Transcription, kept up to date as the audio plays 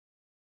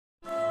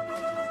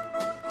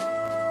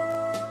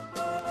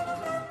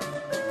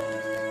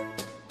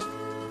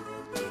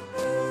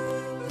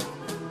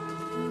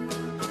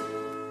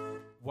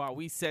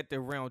we set the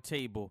round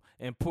table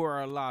and pour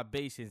our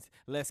libations,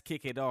 let's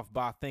kick it off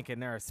by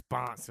thanking our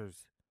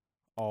sponsors.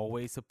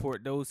 Always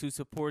support those who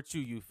support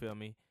you, you feel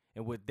me?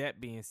 And with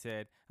that being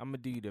said, I'm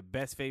going to do you the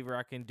best favor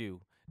I can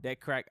do. That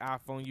crack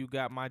iPhone you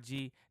got, my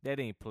G, that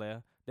ain't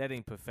player, that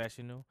ain't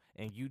professional.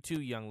 And you too,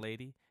 young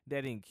lady,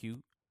 that ain't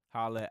cute.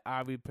 Holla at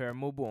iRepair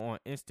Mobile on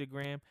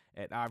Instagram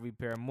at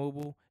iRepair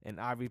Mobile and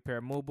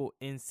iRepair Mobile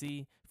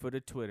NC for the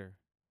Twitter.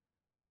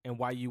 And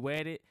while you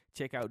at it,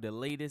 check out the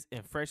latest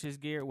and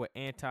freshest gear with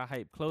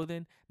Anti-Hype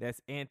clothing.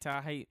 That's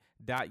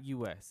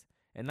antihype.us.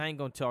 And I ain't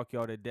going to talk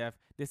y'all to death.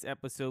 This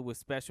episode was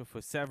special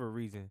for several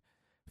reasons.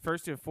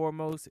 First and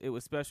foremost, it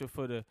was special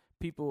for the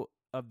people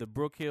of the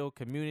Brook Hill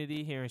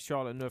community here in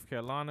Charlotte, North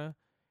Carolina.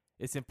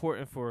 It's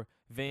important for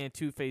Van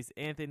Two-Face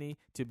Anthony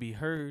to be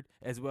heard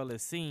as well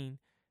as seen.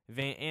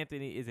 Van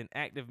Anthony is an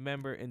active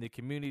member in the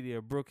community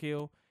of Brook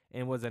Hill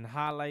and was a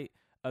highlight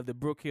of the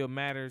Brook Hill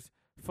Matters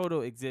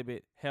photo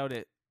exhibit held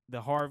at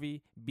the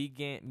Harvey B.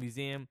 Gantt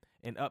Museum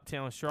in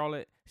Uptown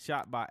Charlotte,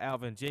 shot by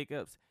Alvin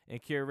Jacobs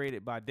and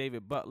curated by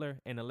David Butler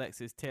and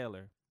Alexis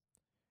Taylor.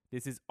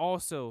 This is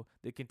also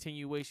the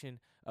continuation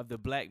of the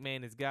Black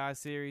Man is God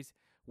series,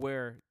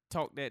 where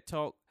Talk That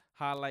Talk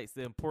highlights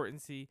the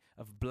importance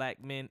of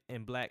black men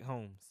and black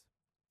homes.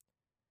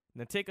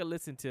 Now take a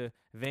listen to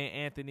Van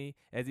Anthony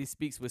as he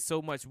speaks with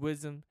so much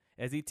wisdom,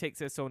 as he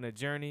takes us on a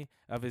journey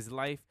of his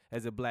life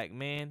as a black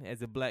man,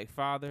 as a black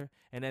father,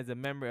 and as a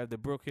member of the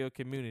Brook Hill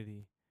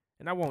community.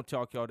 And I won't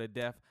talk y'all to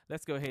death.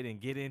 Let's go ahead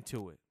and get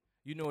into it.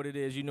 You know what it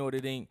is, you know what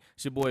it ain't.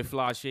 It's your boy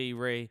Flashe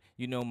Ray.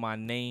 You know my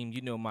name,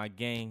 you know my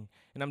gang.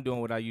 And I'm doing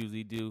what I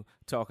usually do,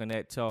 talking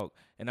that talk.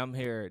 And I'm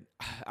here,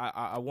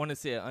 I want to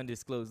say an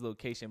undisclosed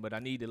location, but I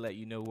need to let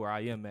you know where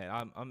I am at.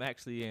 I'm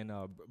actually in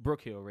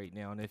Brook Hill right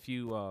now. And if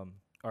you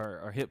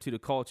are hip to the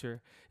culture,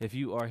 if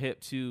you are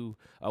hip to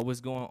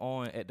what's going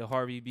on at the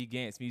Harvey B.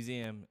 Gantt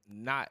Museum,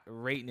 not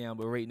right now,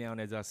 but right now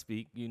as I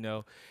speak, you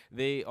know,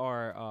 they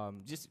are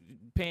just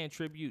paying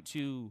tribute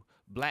to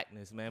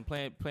blackness, man,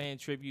 paying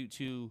tribute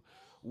to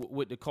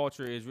what the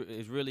culture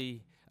is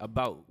really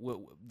about, what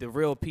the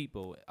real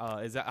people,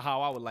 is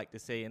how I would like to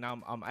say. And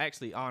I'm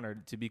actually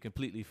honored, to be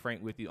completely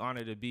frank with you,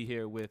 honored to be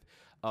here with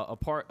a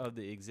part of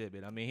the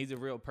exhibit. I mean, he's a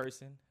real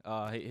person.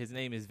 His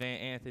name is Van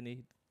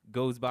Anthony,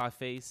 goes by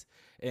Face,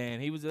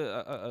 and he was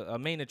a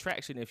main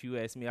attraction, if you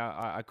ask me.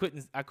 I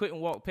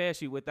couldn't walk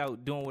past you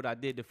without doing what I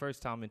did the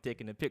first time and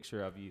taking a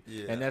picture of you.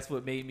 Yeah. And that's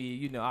what made me,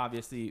 you know,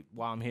 obviously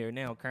why I'm here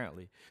now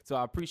currently. So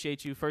I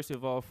appreciate you, first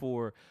of all,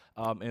 for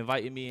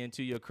inviting me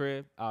into your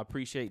crib. I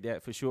appreciate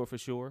that for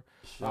sure.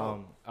 I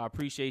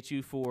appreciate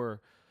you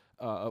for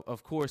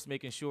of course,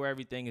 making sure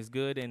everything is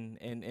good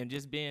and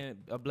just being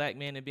a black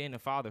man and being a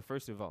father,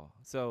 first of all.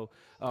 So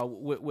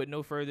with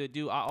no further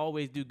ado, I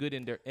always do good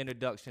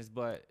introductions,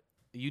 but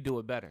you do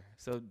it better.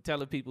 So tell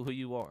the people who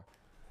you are.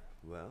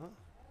 Well,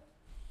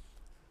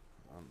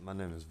 my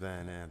name is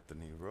Van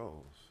Anthony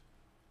Rose,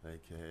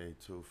 a.k.a.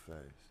 Two-Face.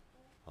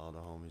 All the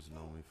homies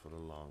know me for the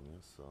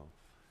longest, so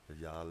if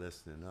y'all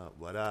listening up,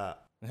 what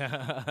up?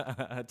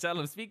 Tell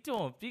them, speak to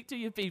them. Speak to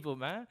your people,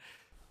 man.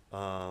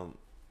 A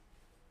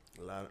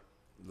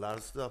lot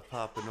of stuff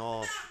popping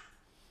off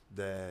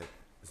that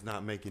is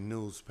not making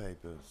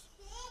newspapers,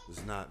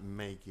 it's not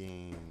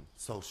making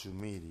social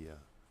media,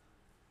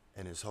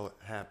 and it's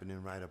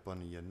happening right up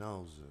under your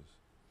noses.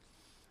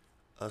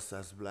 Us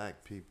as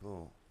black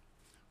people,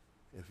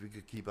 if we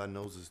could keep our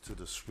noses to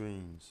the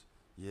screens,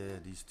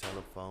 these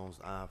telephones,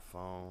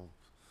 iPhones,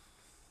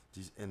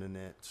 these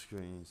internet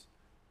screens,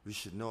 we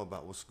should know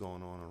about what's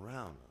going on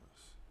around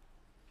us.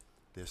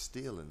 They're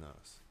stealing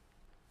us.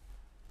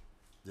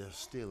 They're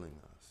stealing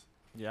us.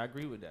 Yeah, I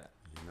agree with that.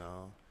 You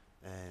know,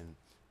 and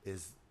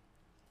it's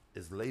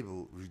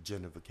labeled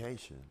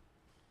regenerification.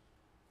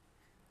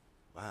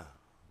 Wow,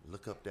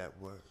 look up that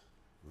word,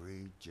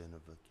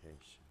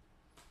 regenerification.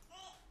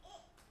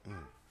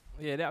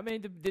 Yeah, I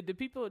mean the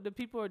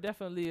people are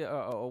definitely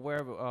aware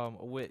of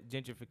what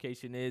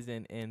gentrification is,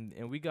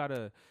 and we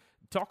gotta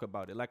talk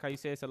about it. Like how you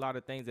said, it's a lot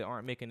of things that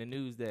aren't making the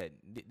news that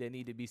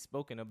need to be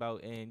spoken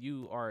about, and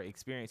you are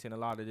experiencing a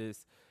lot of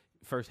this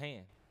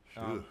firsthand.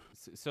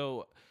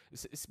 So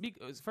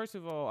speak first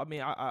of all. I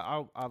mean,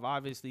 I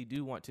obviously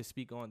do want to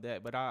speak on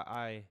that, but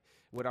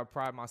what I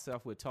pride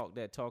myself with Talk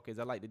That Talk is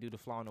I like to do the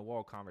fly on the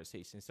wall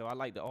conversation. So I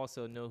like to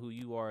also know who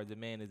you are as a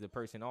man, as a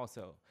person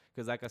also,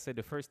 because like I said,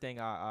 the first thing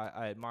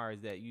I admire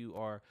is that you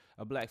are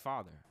a black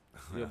father.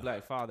 You're a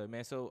black father,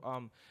 man.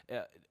 So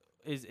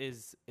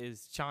is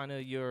China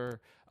your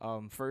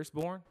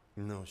firstborn?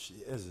 No, she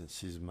isn't.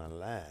 She's my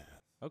last.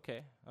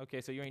 Okay.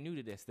 So you ain't new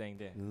to this thing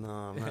then? No,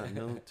 I'm not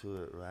new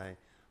to it, right?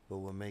 But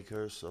what make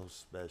her so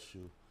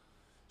special,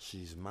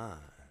 she's mine,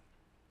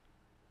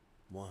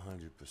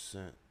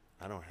 100%.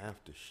 I don't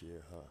have to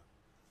share her.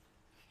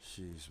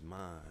 She's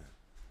mine,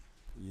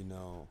 you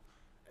know,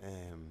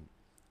 and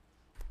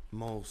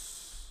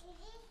most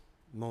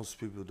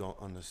people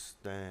don't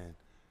understand,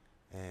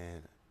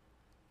 and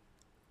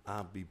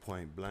I'll be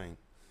point blank,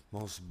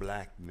 most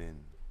black men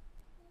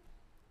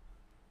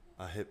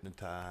are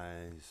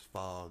hypnotized,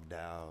 fogged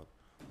out,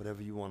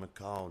 whatever you want to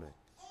call it,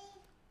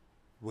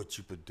 what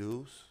you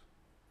produce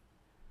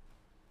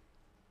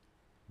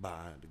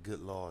by the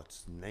good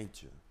Lord's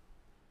nature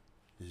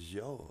is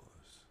yours.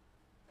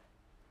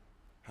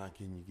 How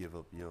can you give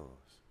up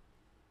yours?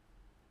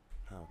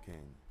 How can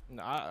you?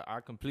 No, I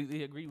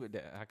completely agree with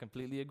that. I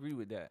completely agree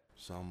with that.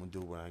 So I'm gonna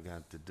do what I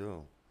got to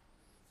do.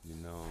 You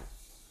know,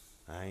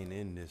 I ain't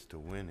in this to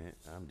win it.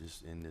 I'm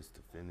just in this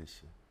to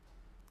finish it.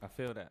 I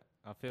feel that.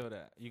 I feel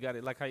that. You got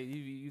it. Like how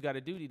you got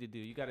a duty to do.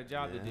 You got a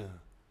job to do.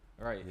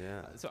 Right.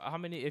 Yeah. So how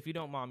many? If you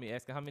don't mind me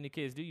asking, how many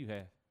kids do you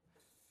have?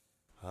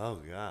 Oh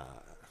God.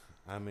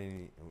 How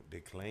many they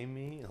claim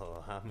me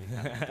or how many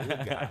I do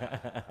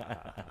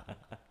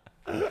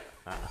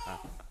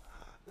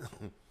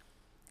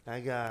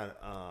got?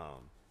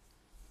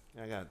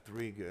 I got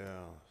 3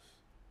 girls,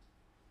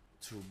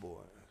 2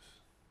 boys.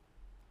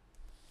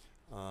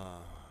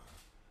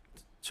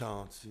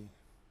 Chauncey,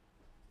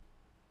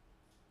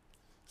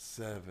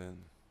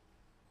 7,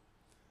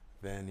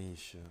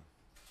 Vanisha,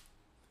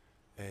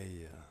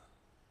 Aya,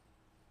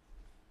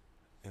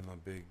 and my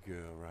big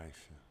girl,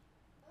 Raisha.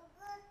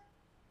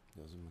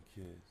 Those are my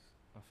kids.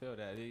 I feel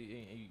that.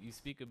 You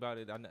speak about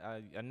it.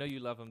 I know you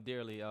love them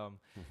dearly.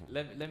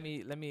 Let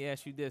me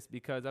ask you this,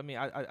 because I mean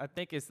I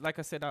think it's like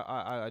I said,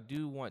 I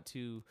do want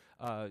to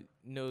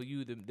know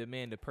you, the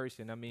man, the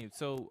person. I mean,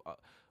 so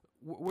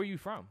where are you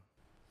from?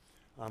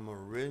 I'm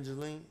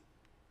originally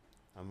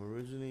a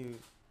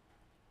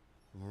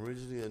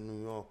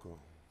New Yorker,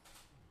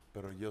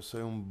 pero yo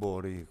soy un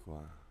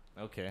boricua.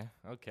 Okay.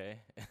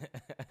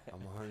 I'm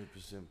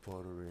 100%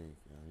 Puerto Rican.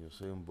 Yo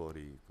soy un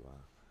boricua.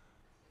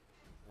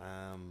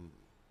 I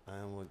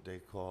am what they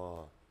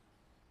call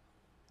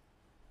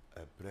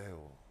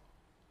hebreo.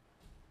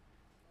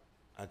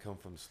 I come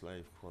from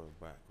slave quarter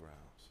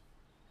backgrounds.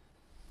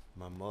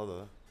 My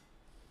mother,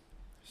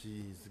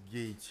 she's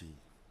Geechee.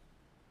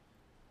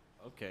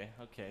 Okay.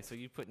 So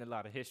you're putting a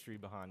lot of history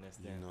behind this,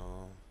 then. You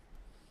know,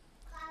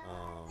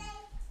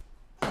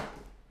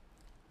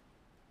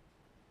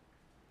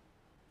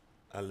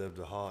 I lived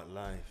a hard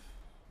life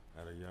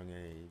at a young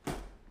age.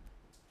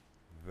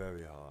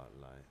 Very hard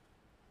life.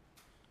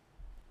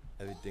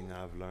 Everything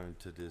I've learned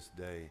to this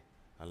day,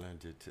 I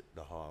learned it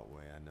the hard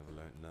way. I never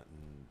learned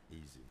nothing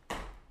easy.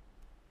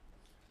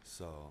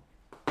 So,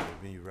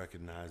 with me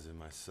recognizing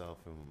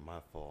myself and my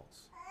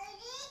faults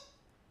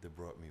that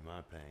brought me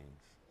my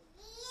pains,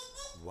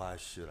 why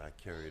should I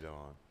carry it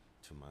on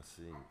to my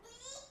seed?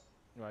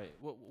 Right.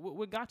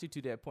 What got you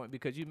to that point?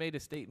 Because you made a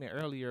statement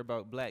earlier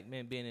about black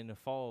men being in the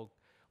fog.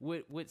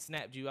 What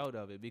snapped you out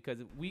of it? Because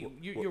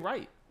you're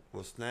right.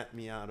 What snapped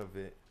me out of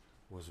it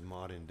was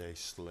modern day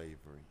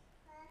slavery.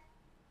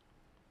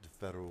 The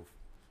federal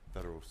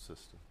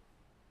system.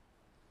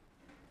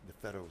 The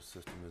federal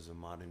system is a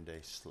modern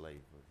day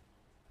slavery.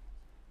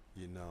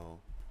 You know,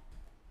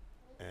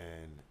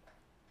 and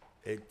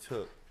it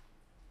took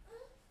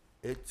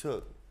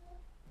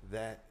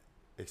that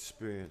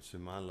experience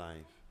in my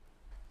life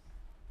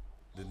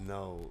to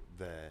know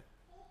that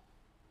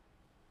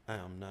I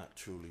am not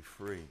truly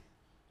free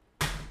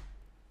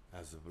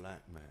as a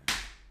black man.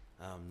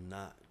 I'm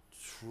not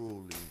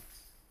truly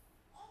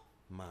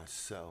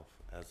myself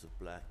as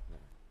a black man.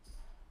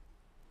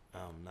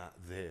 I'm not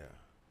there.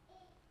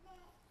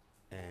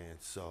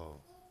 And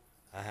so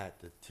I had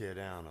to tear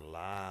down a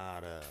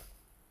lot of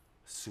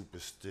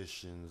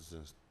superstitions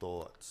and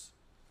thoughts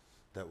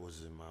that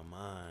was in my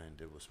mind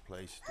that was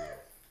placed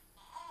there.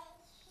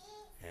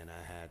 And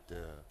I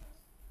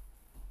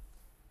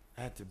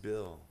had to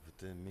build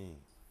within me.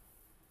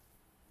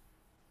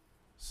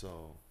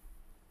 So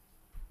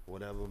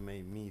whatever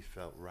made me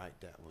felt right,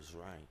 that was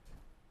right.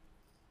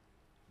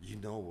 You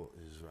know what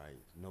is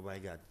right. Nobody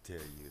got to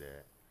tell you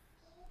that.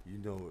 You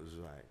know what was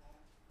right.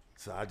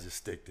 So I just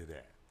stick to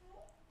that.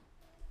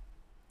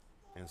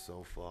 And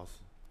so far,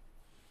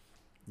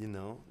 you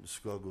know, the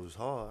struggle is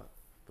hard,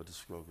 but the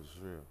struggle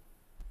is real.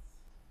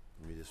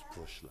 We just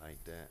push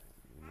like that,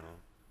 you know.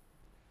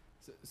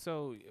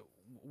 So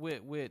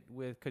with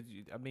because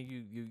I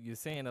mean you're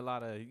saying a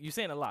lot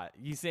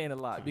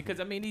because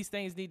I mean these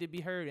things need to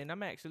be heard, and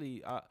I'm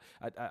actually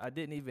I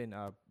didn't even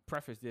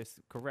preface this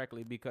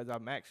correctly, because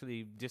I'm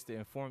actually, just to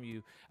inform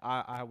you,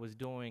 I was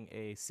doing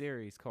a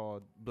series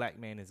called Black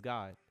Man is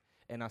God.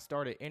 And I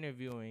started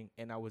interviewing,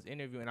 and I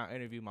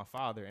interviewed my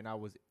father, and I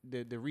was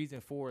the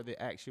reason for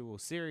the actual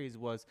series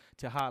was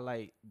to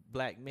highlight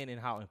black men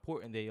and how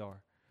important they are,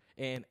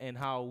 and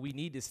how we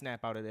need to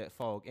snap out of that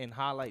fog, and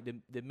highlight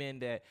the men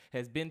that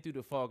has been through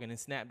the fog and then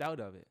snapped out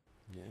of it.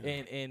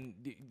 Yeah. And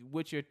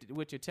what you're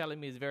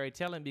telling me is very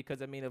telling,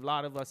 because I mean a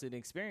lot of us have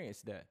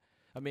experienced that.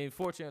 I mean,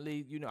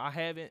 fortunately, you know, I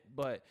haven't,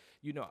 but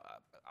you know,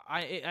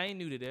 I ain't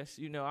new to this.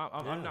 You know,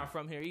 I'm not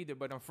from here either,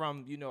 but I'm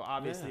from, you know,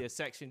 obviously a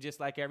section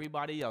just like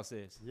everybody else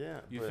is.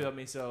 Yeah. You feel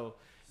me? So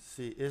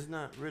see, it's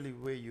not really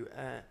where you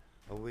at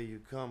or where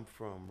you come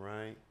from,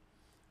 right?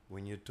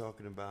 When you're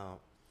talking about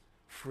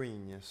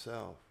freeing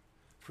yourself.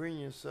 Freeing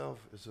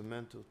yourself is a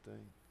mental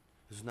thing.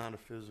 It's not a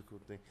physical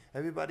thing.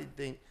 Everybody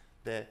think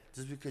that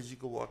just because you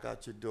can walk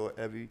out your door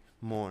every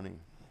morning,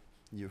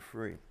 you're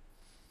free.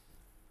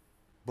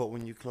 But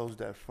when you close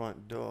that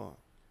front door,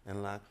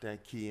 and lock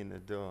that key in the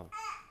door.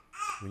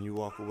 When you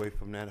walk away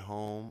from that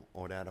home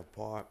or that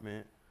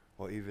apartment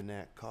or even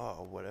that car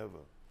or whatever,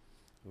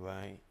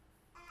 right?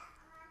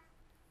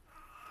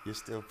 You're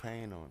still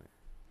paying on it.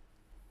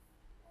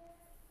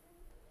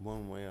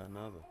 One way or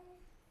another.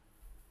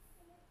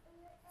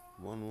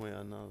 One way or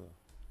another.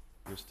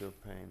 You're still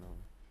paying on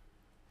it.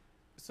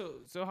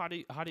 So how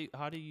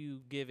do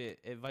you give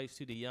advice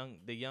to the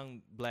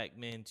young black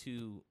men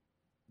to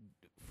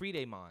free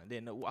their mind?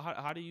 Then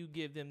how do you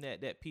give them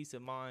that peace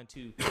of mind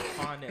to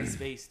find that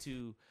space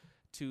to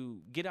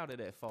get out of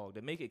that fog,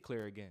 to make it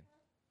clear again?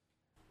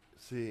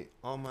 See,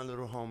 all my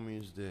little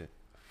homies that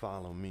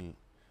follow me,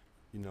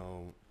 you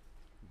know,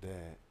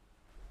 that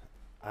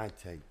I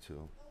take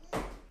to,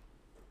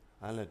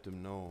 I let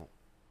them know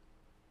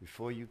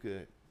before you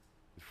could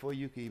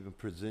even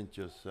present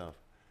yourself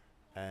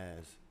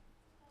as,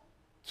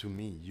 to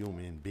me,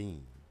 human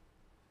being,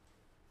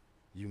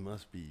 you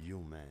must be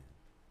human.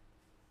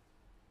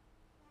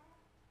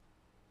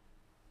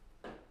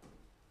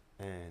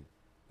 And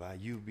by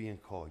you being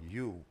called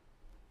you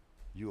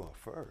are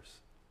first.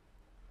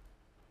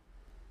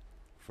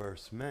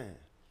 First man,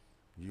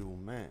 you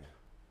man.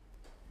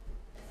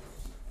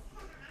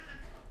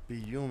 Be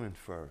human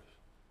first.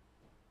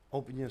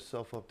 Open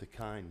yourself up to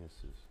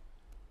kindnesses.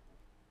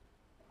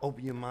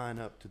 Open your mind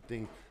up to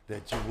things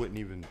that you wouldn't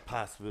even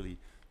possibly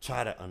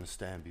try to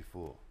understand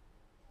before.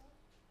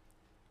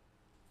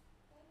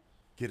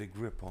 Get a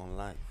grip on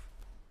life.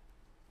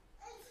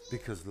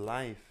 Because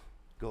life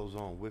goes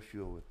on with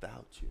you or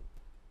without you.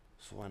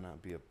 So why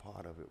not be a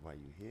part of it while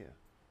you're here?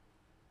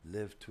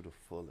 Live to the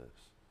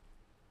fullest.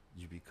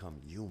 You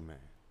become human.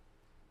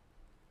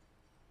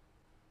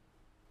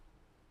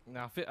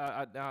 Now,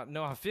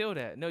 I feel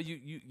that. No,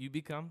 you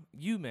become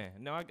you, man.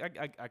 No,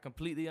 I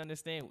completely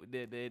understand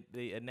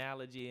the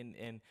analogy,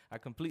 and I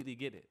completely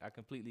get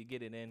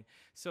it. And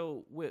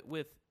so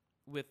with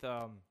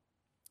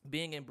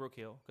being in Brook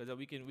Hill, because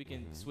we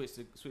can switch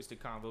the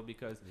convo,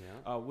 because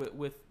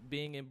with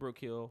being in Brook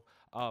Hill,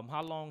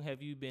 how long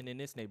have you been in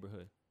this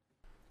neighborhood?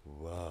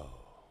 Whoa.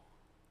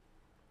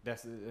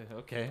 That's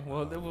okay.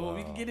 Well,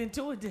 we can get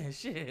into it then.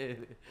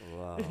 Shit.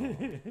 Wow.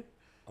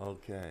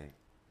 Okay.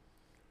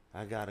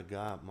 I got a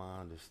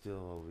godmom that's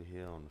still over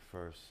here on the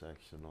first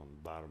section on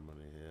the bottom of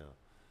the hill.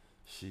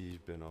 She's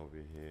been over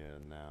here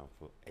now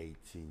for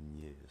 18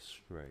 years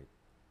straight.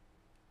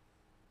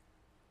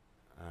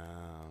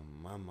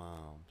 My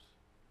mom's,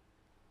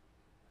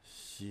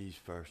 she's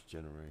first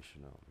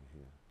generation over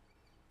here.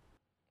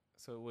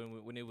 So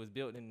when it was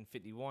built in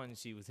 '51,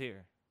 she was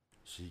here.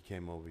 She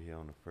came over here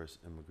on the first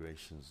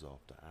immigrations off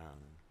the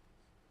island.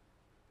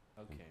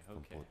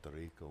 From Puerto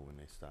Rico, when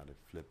they started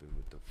flipping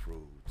with the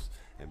fruits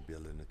and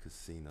building the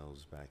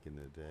casinos back in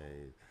the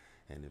day.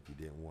 And if you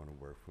didn't want to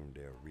work from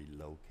there,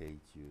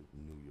 relocate you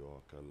New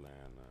York,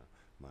 Atlanta,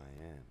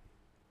 Miami.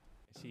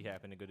 She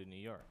happened to go to New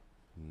York.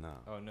 No.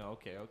 Oh no.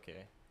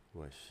 Okay.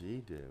 What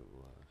she did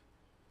was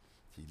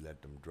she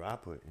let them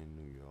drop her in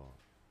New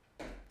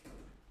York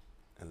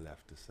and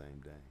left the same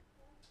day.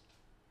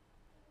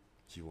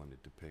 She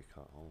wanted to pick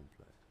her own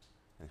place,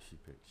 and she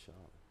picked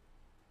Charlotte.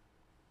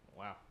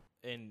 Wow.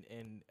 And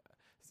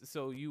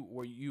so you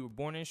were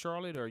born in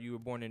Charlotte, or you were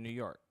born in New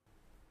York?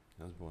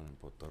 I was born in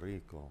Puerto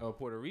Rico. Oh,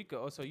 Puerto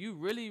Rico. Oh, so you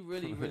really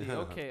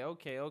okay.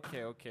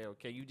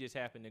 You just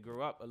happened to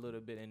grow up a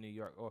little bit in New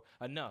York, or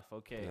enough,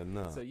 okay.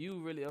 Enough. So you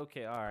really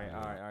okay. All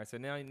right. So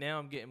now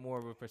I'm getting more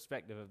of a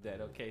perspective of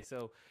that. Okay.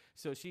 So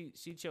she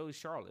chose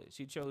Charlotte.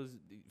 She chose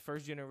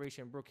first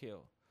generation Brook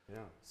Hill. Yeah.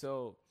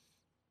 So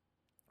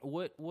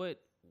what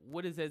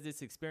has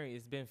this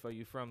experience been for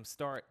you from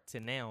start to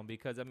now?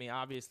 Because I mean,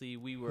 obviously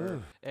we were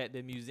at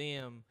the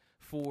museum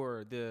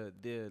for the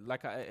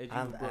like as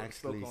you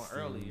spoke on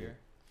earlier.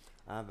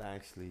 I've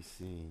actually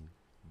seen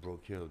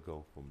Brook Hill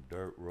go from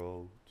dirt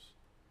roads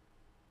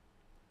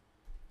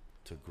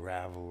to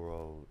gravel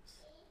roads,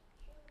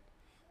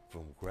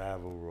 from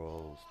gravel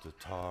roads to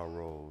tar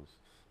roads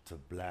to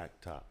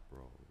blacktop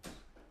roads.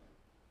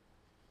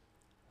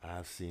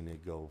 I've seen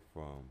it go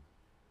from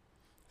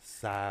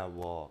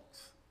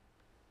sidewalks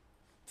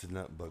to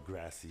nothing but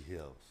grassy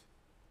hills.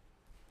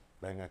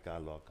 Venga acá,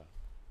 loca.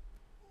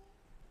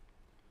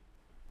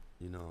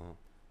 You know,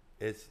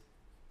 it's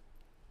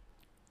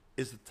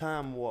a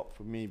time warp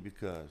for me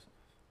because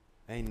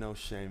ain't no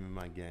shame in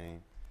my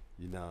game.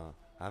 You know,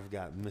 I've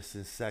got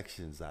missing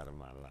sections out of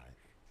my life.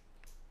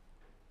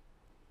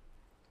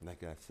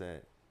 Like I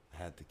said, I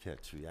had to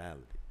catch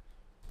reality.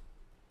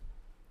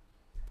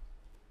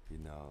 You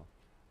know,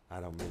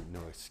 I don't make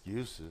no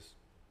excuses.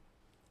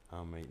 I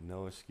don't make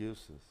no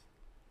excuses.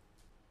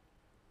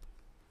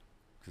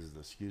 Because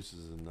the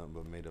excuses are nothing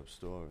but made up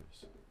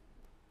stories.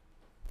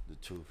 The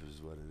truth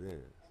is what it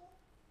is.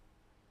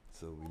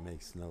 So we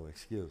makes no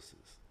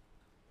excuses.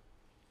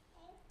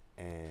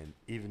 And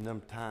even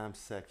them time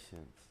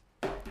sections,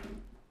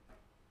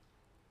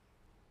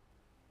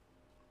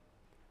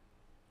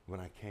 when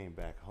I came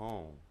back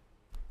home,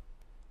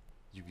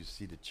 you could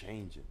see the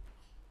changing.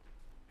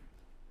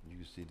 You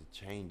could see the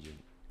changing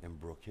in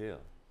Brook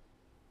Hill.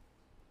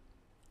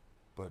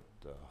 But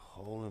the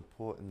whole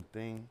important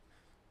thing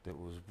that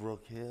was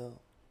Brook Hill,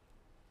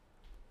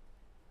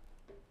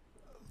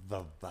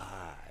 the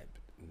vibe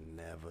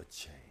never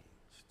changed.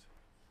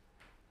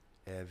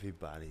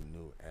 Everybody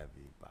knew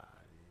everybody.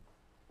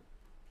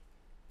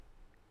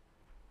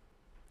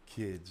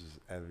 Kids was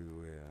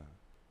everywhere.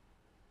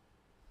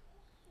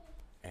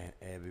 And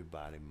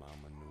everybody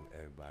mama knew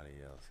everybody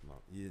else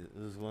mama. Yeah,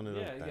 it was one of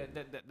those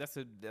things. That's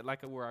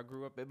like where I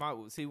grew up.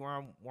 See where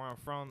I'm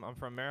from. I'm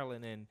from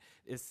Maryland, and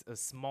it's a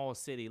small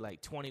city,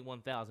 like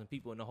 21,000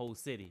 people in the whole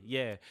city.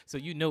 Yeah, so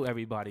you know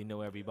everybody.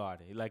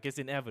 Like it's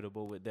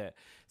inevitable with that.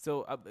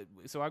 So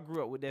I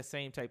grew up with that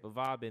same type of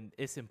vibe, and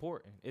it's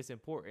important. It's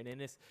important,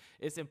 and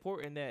it's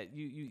important that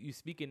you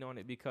speaking on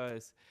it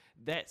because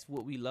that's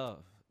what we love.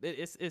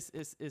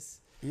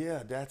 It's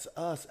Yeah, that's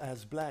us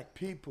as black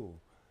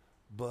people.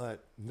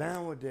 But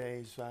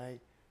nowadays,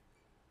 right,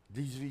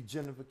 these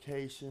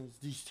regentrifications,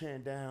 these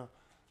tearing down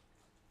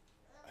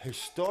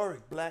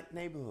historic black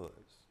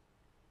neighborhoods.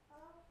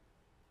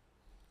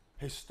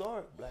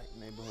 Historic black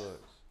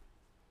neighborhoods.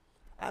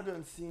 I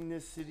done seen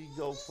this city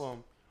go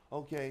from,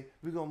 okay,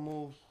 we're gonna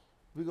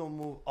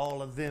move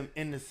all of them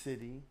in the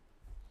city,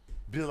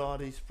 build all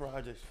these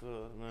projects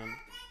for them,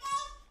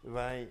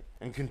 right,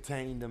 and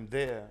contain them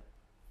there.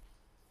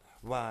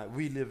 While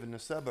we live in the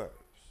suburbs.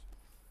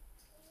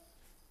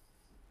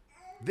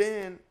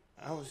 Then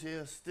I was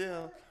here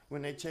still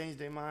when they changed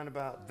their mind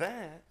about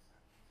that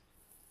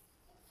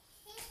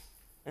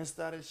and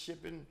started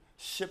shipping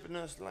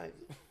us like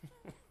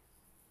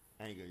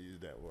I ain't gonna use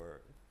that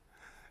word.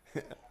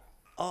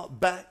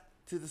 Back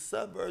to the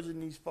suburbs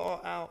in these far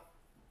out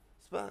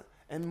spots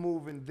and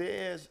moving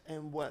theirs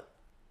and what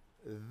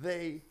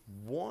they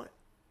want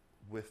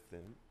with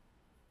them.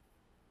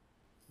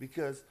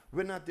 Because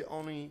we're not the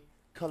only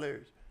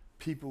colored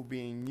people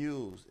being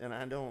used, and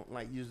I don't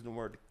like using the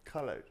word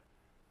colored.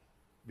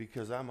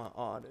 Because I'm an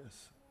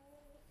artist.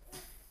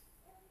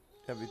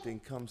 Everything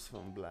comes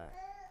from black.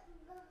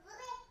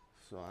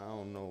 So I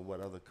don't know what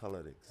other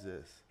color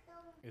exists.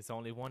 It's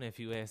only one if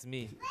you ask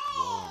me.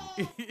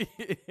 One.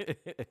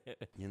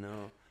 You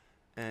know?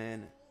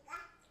 And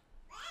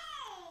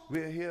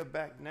we're here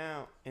back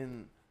now,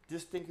 and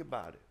just think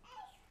about it.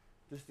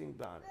 Just think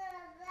about it.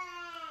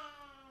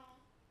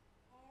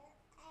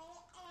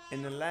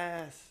 In the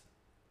last,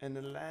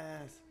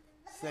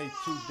 say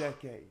 2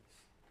 decades,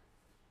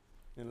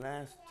 in the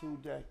last 2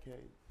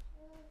 decades,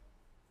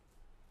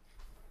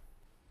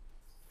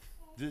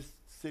 this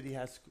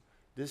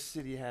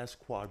city has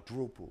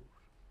quadrupled.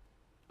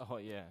 Oh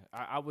yeah,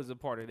 I was a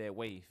part of that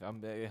wave.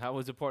 I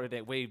was a part of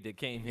that wave that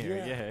came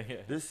here.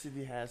 Yeah. This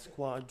city has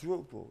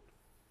quadrupled,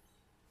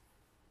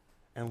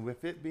 and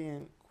with it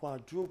being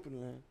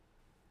quadrupling,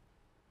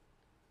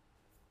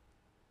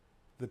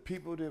 the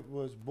people that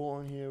was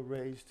born here,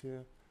 raised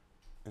here,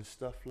 and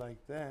stuff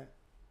like that,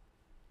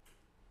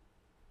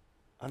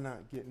 are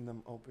not getting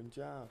them open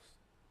jobs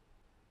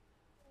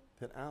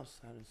that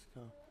outsiders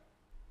come.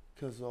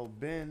 Because old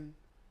Ben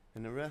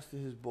and the rest of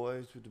his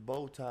boys with the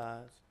bow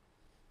ties,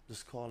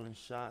 just calling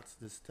shots,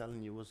 just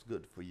telling you what's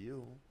good for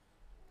you,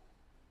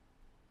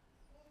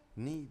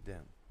 need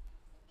them.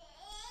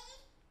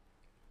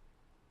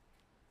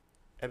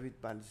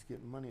 Everybody's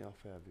getting money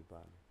off of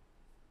everybody.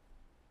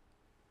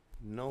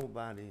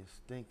 Nobody is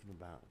thinking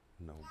about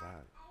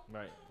nobody.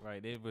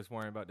 Right. They was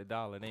worrying about the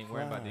dollar. They ain't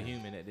worrying about the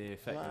human that they're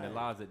affecting, the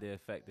lives that they're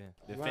affecting,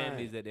 the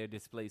families that they're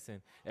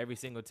displacing. Every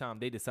single time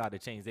they decide to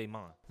change their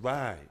mind.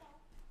 Right.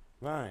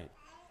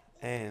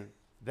 And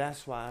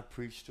that's why I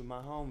preach to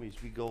my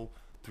homies. We go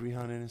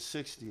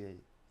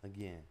 368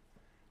 again.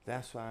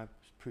 That's why I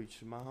preach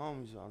to my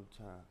homies all the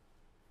time.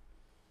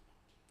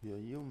 You're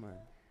human.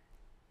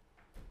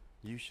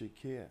 You should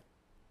care.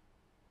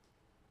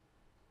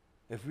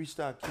 If we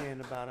start caring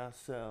about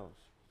ourselves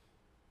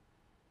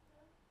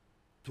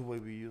the way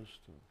we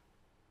used to,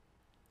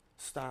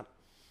 stop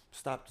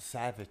the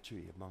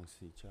savagery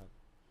amongst each other.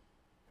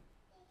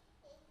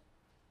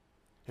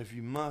 If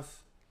you must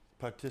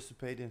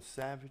participate in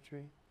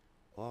savagery,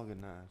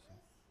 organize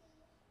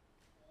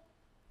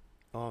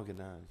it.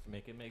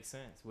 Make it make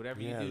sense.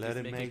 Whatever you do, let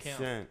just it make it count.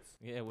 sense.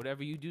 Yeah,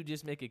 whatever you do,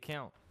 just make it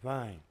count.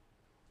 Right.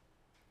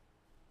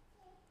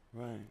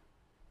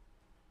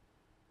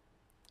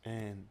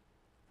 And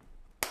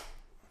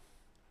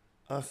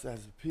us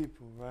as a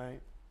people, right,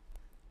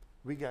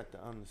 we got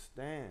to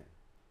understand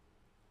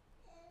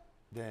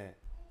that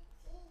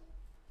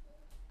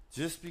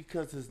just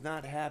because it's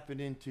not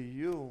happening to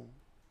you,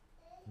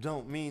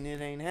 don't mean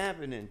it ain't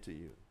happening to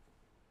you.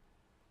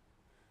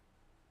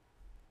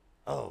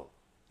 Oh,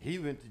 he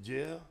went to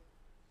jail.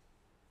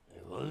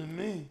 It wasn't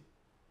me.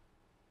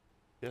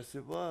 Yes,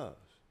 it was.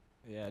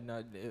 Yeah,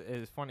 no,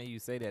 it's funny you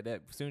say that.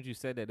 As soon as you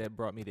said that, that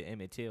brought me to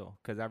Emmett Till,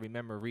 because I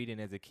remember reading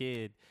as a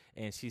kid,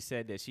 and she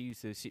said that she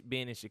used to,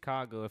 being in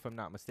Chicago, if I'm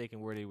not mistaken,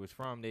 where they was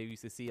from, they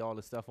used to see all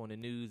the stuff on the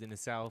news in the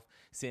South,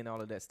 seeing all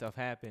of that stuff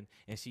happen,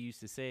 and she used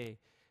to say,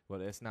 well,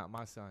 that's not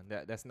my son.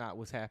 That's not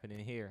what's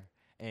happening here,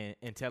 and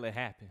until it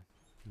happened.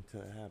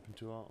 Until it happened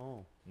to our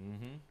own.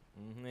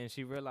 And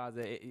she realized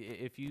that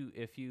if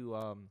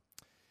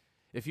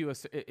if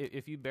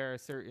you bear a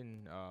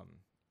certain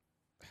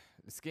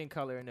skin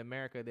color in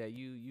America, that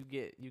you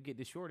get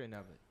the short end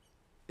of it.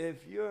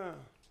 If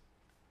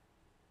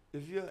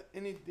you're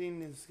anything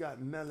that's got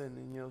melanin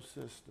in your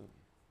system,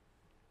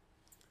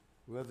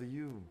 whether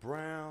you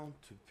brown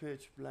to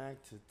pitch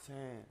black to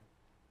tan,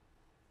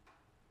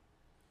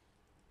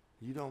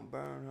 you don't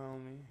burn,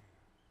 homie.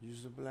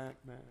 You's a black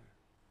man.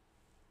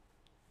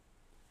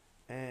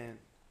 And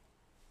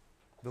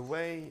the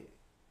way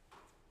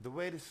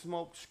the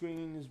smoke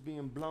screen is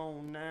being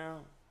blown now,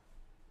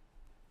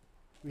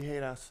 we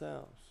hate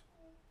ourselves.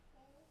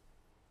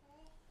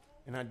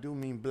 And I do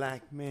mean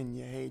black men,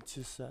 you hate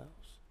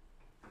yourselves.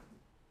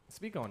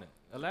 Speak on it.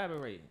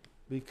 Elaborate.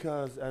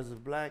 Because as a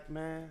black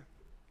man,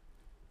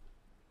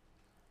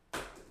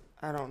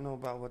 I don't know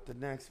about what the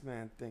next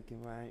man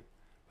thinking, right?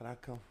 But I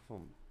come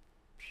from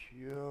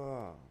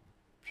pure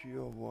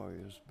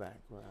warriors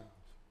backgrounds.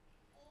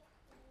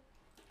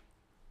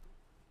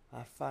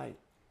 I fight.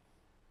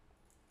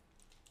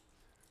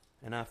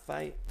 And I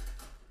fight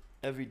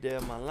every day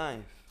of my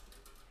life.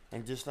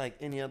 And just like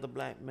any other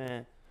black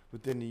man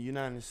within the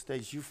United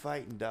States, you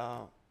fighting,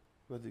 dog,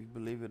 whether you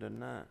believe it or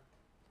not.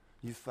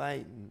 You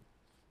fighting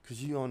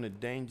because you on the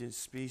endangered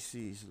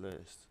species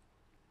list.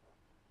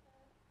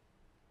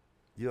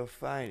 You're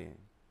fighting.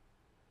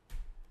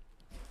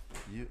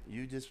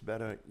 You just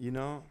better, you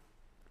know?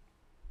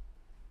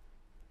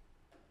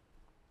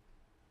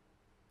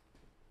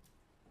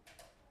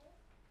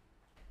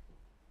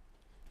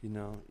 You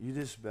know, you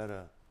just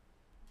better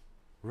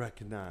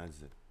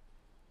recognize it.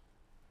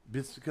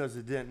 Just because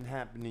it didn't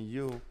happen to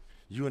you,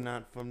 you're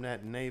not from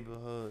that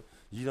neighborhood,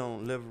 you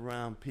don't live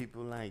around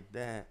people like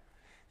that,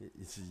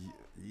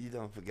 you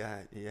don't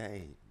forget,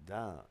 hey,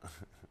 dog.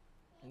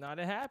 No,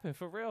 that happened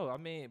for real. I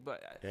mean,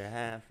 but it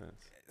happens.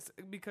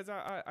 Because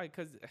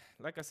cause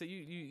like I said,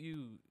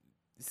 you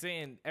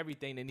saying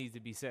everything that needs to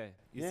be said.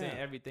 You're saying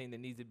everything that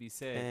needs to be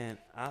said. And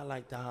I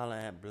like to holler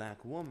at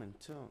black woman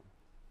too.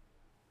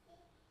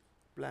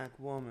 Black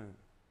woman,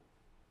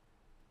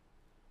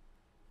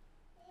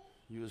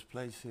 you was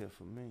placed here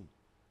for me.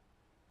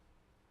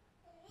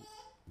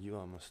 You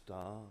are my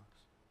stars,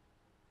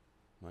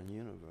 my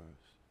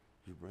universe.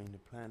 You bring the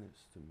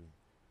planets to me.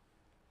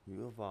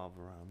 You evolve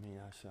around me,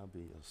 I shall be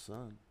your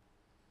sun.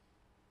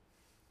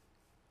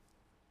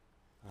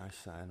 I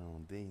shine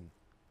on thee.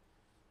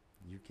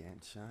 You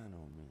can't shine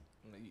on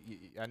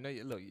me. I know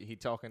you. Look, he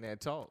talking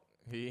that talk.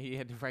 He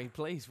at the right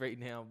place right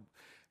now.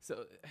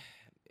 So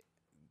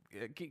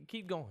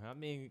keep going. I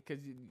mean,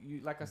 because you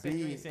like I said,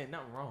 you ain't saying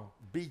nothing wrong.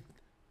 Be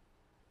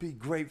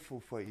grateful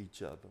for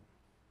each other.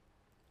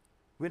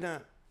 We're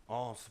not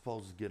all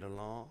supposed to get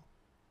along,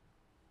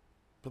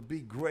 but be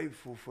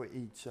grateful for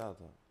each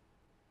other.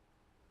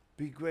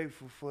 Be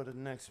grateful for the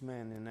next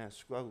man in that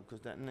struggle,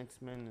 because that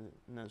next man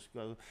in that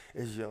struggle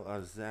is your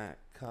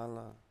exact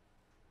color.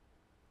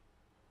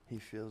 He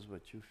feels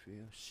what you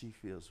feel. She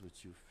feels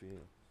what you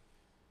feel.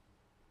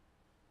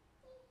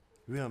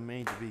 We are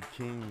made to be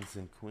kings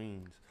and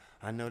queens.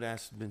 I know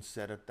that's been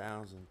said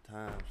 1,000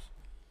 times.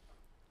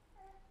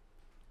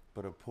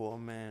 But a poor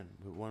man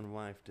with one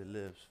wife that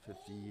lives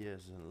 50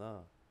 years in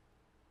love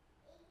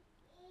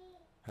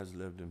has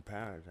lived in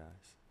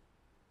paradise.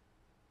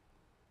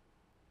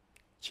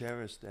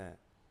 Cherish that.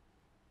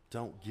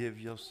 Don't give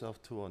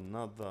yourself to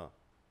another.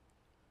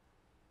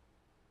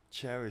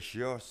 Cherish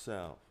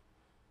yourself.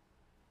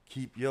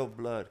 Keep your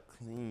blood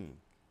clean.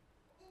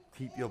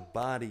 Keep your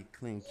body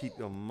clean. Keep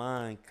your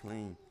mind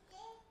clean.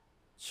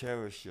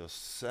 Cherish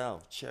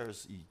yourself.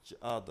 Cherish each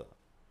other.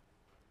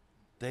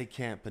 They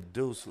can't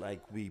produce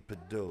like we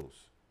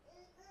produce.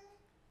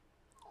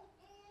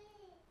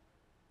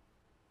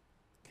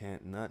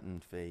 Can't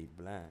nothing fade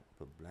black,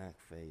 but black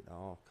fade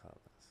all colors.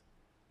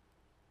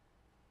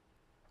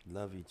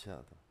 Love each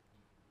other.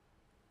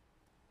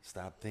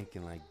 Stop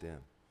thinking like them.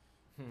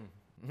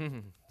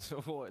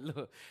 So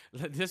look,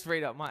 just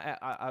straight up,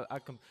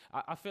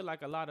 I feel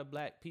like a lot of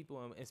black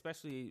people,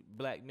 especially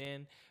black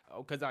men,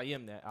 because I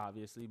am that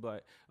obviously,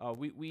 but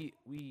we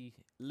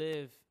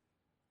live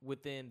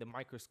within the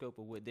microscope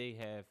of what they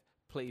have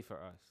played for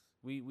us.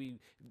 We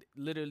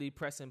literally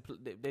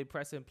they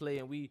press and play,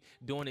 and we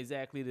doing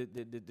exactly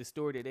the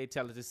story that they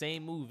tell us. The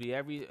same movie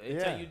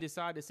until you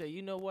decide to say,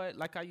 you know what,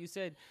 like how you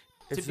said,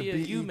 to be a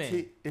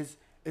human.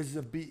 It's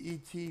a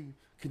BET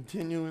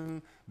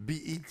continuing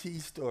BET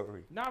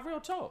story. Nah,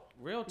 real talk.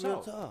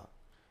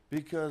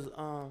 Because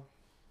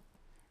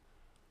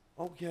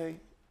okay,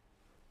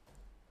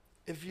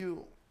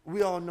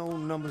 we all know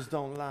numbers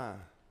don't lie.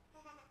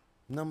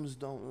 Numbers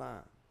don't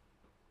lie.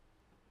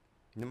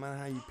 No matter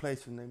how you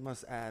place them, they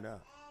must add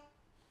up.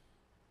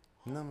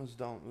 Numbers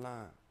don't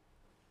lie.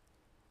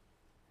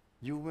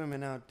 You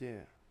women out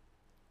there,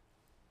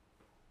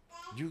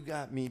 you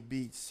got me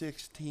beat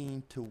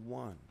 16-1.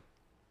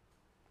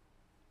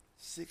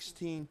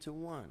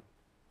 16-1.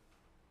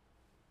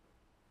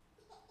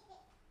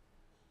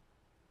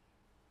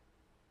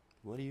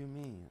 What do you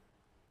mean?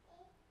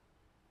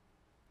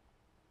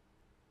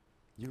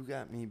 You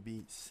got me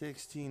beat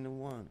 16-1.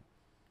 What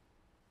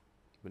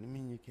do you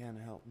mean you can't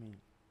help me?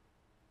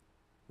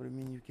 What do you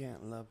mean you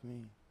can't love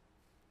me?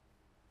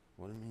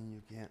 What do you mean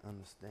you can't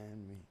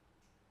understand me?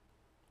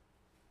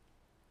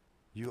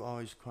 You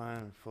always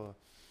crying for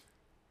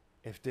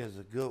if there's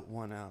a good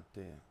one out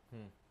there.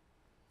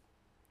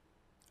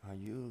 Are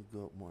you a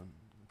good one?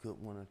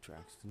 Good one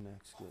attracts the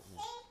next good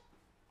one.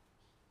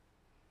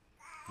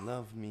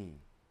 Love me.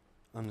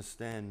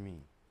 Understand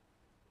me.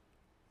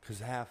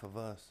 Because half of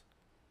us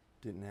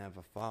didn't have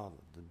a father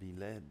to be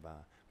led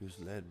by. He was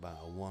led by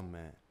a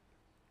woman.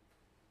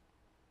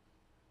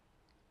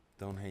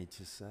 Don't hate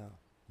yourself.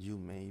 You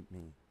made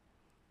me.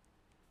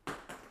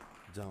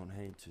 Don't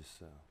hate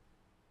yourself.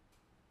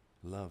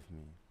 Love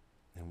me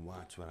and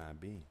watch what I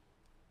be.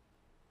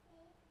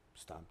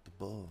 Stop the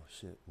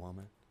bullshit,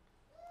 woman.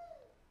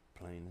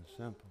 Plain and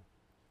simple.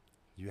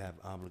 You have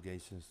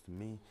obligations to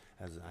me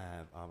as I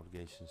have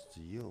obligations to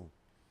you.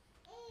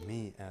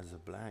 Me as a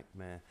black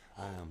man,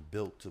 I am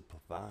built to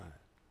provide,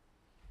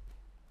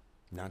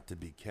 not to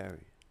be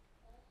carried.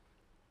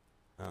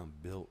 I'm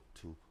built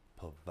to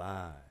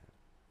provide,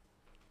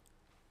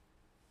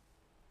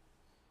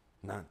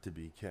 not to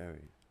be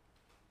carried.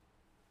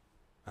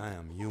 I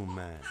am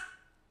human.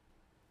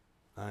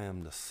 I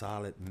am the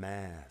solid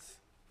mass.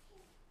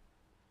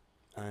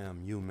 I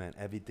am human.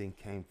 Everything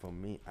came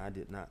from me. I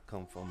did not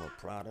come from a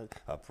product.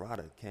 A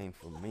product came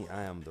from me.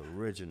 I am the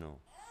original.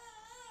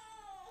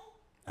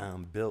 I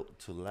am built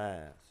to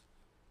last.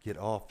 Get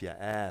off your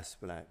ass,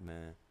 black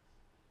man.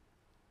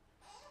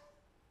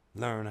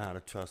 Learn how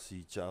to trust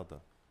each other.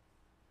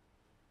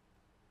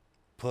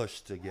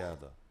 Push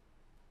together.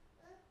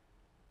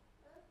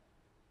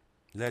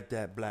 Let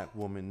that black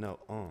woman know,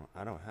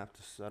 I don't have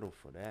to settle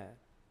for that.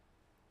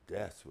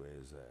 That's where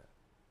it's at.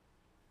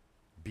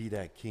 Be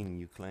that king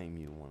you claim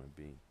you want to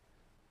be.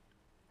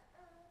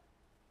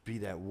 Be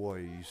that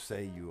warrior you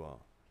say you are.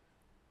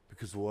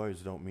 Because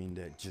warriors don't mean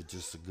that you're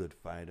just a good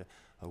fighter.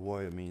 A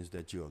warrior means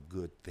that you're a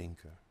good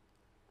thinker.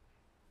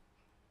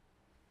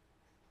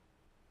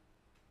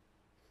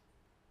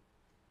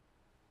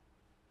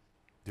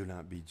 Do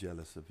not be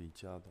jealous of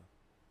each other.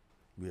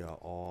 We are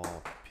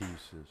all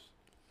pieces,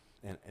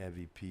 and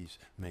every piece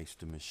makes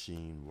the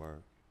machine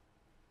work.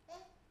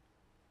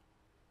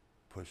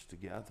 Push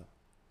together.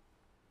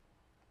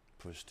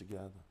 Push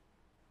together.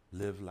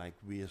 Live like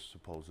we are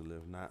supposed to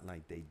live, not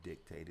like they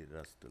dictated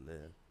us to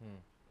live.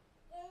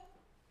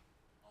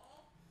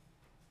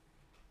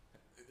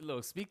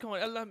 Look, speak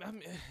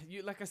on.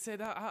 You like I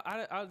said,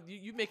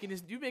 you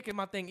making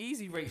my thing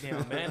easy right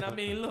now, man. I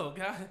mean, look,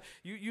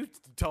 you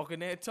talking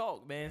that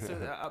talk, man. So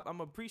I'm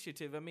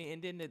appreciative. I mean,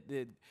 and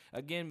then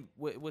again,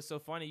 what's so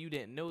funny? You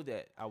didn't know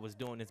that I was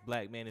doing this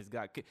Black Man Is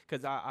God,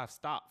 because I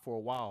stopped for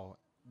a while,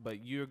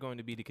 but you're going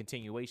to be the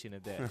continuation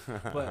of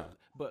that.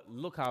 but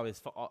look how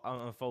it's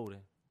unfolding.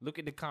 Look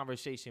at the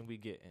conversation we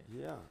getting.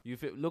 Yeah. You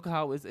feel? Look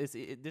how this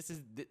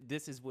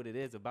is what it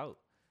is about.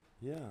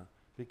 Yeah,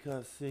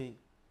 because see.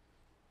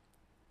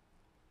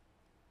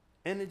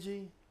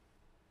 Energy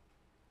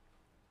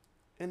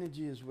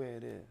is where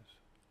it is.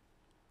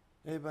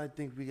 Everybody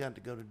thinks we got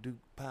to go to Duke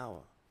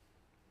Power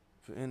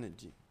for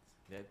energy.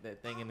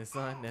 That thing in the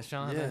sun, that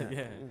shine,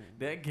 yeah.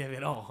 That give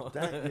it all.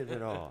 That give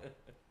it all.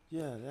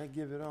 Yeah, that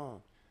give it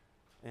all.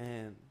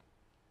 And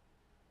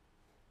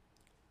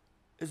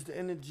it's the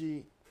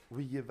energy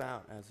we give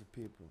out as a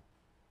people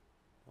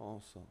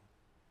also.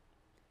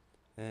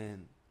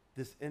 And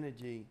this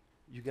energy,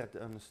 you got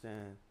to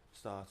understand,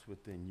 starts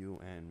within you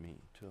and me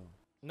too.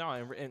 No,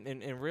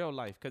 in real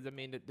life, because I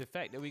mean the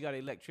fact that we got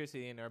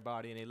electricity in our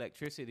body and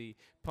electricity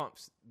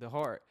pumps the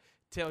heart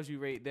tells you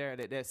right there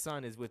that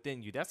sun is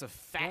within you. That's a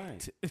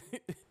fact.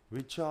 Right.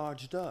 We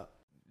charged up.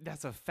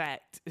 That's a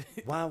fact.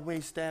 Why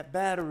waste that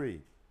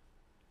battery?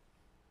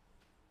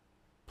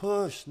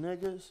 Push,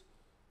 niggas.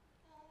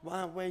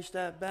 Why waste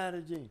that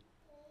battery?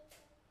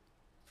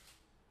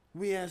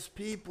 We as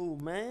people,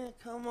 man,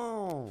 come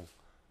on.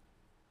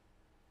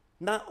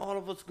 Not all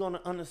of us going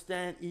to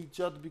understand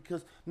each other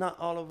because not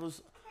all of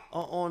us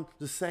are on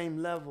the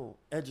same level,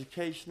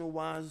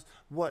 educational-wise,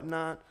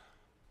 whatnot.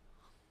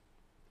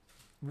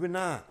 We're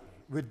not.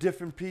 We're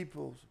different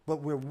peoples, but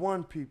we're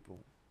one people.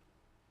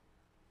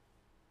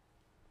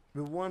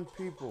 We're one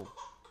people.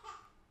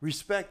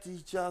 Respect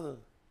each other.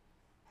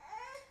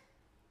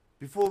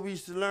 Before we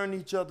used to learn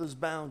each other's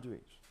boundaries.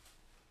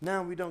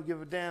 Now we don't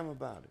give a damn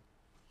about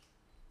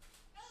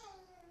it.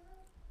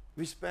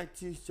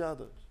 Respect each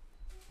other.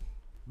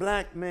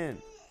 Black men,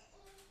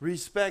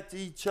 respect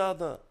each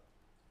other.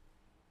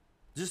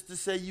 Just to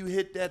say you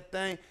hit that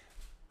thing,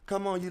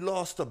 come on, you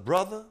lost a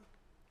brother?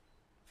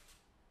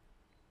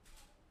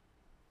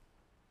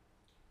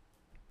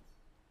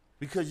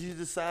 Because you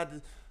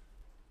decided to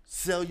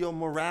sell your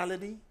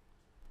morality?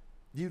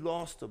 You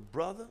lost a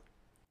brother?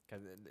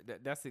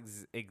 That's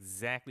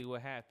exactly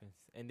what happens.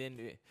 And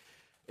then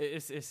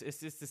it's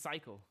just the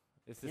cycle.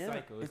 It's the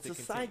cycle. It's a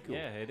cycle.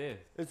 Yeah, it is.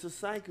 It's a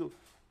cycle.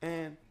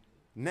 And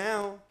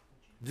now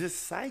this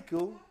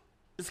cycle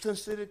is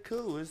considered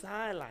cool. It's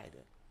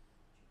highlighted.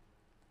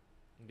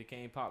 It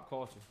became pop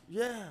culture.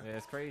 Yeah. Yeah,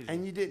 it's crazy.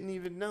 And you didn't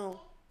even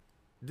know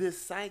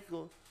this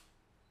cycle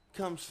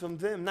comes from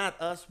them, not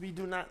us. We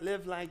do not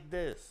live like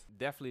this.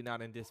 Definitely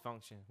not in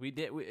dysfunction.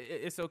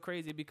 It's so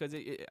crazy because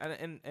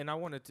and I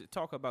wanted to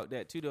talk about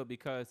that too though,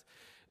 because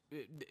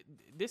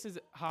this is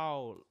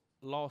how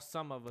lost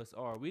some of us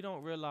are. We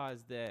don't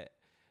realize that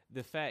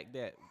the fact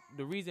that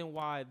the reason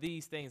why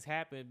these things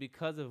happen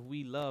because of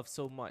we love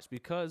so much,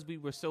 because we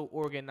were so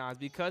organized,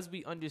 because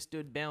we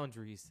understood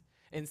boundaries.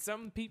 And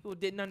some people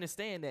didn't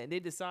understand that, and they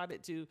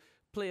decided to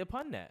play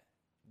upon that.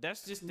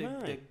 That's just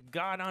the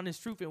God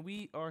honest truth. And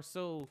we are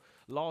so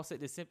lost at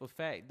the simple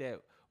fact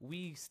that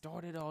we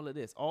started all of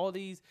this, all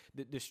these,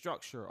 the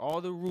structure,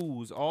 all the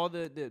rules, all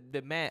the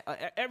math,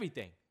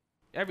 everything.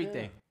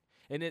 Yeah.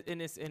 And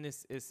it's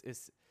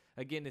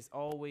again, it's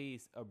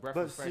always a breath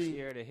of fresh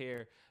air to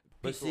hear.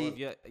 But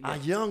see, our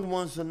young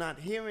ones are not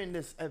hearing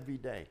this every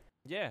day.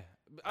 Yeah.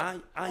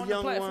 Our on young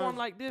a platform ones,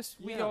 like this,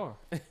 we are.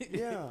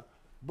 Yeah.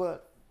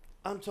 But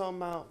I'm talking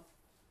about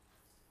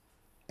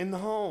in the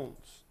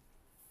homes,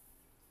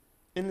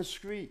 in the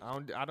street.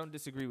 I don't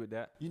disagree with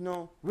that. You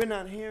know, we're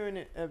not hearing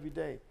it every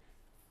day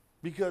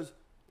because,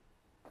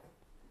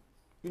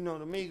 you know,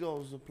 the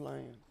Migos are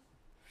playing.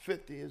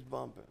 50 is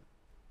bumping.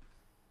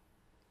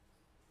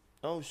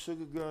 Oh,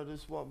 Sugar Girl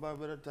just walked by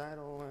with a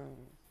title.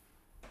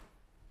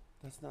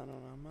 That's not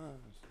on our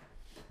minds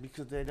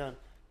because they done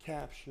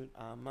captured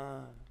our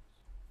minds.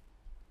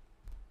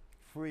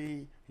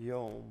 Free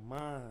your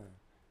mind.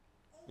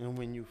 And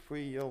when you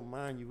free your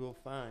mind, you will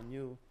find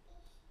you.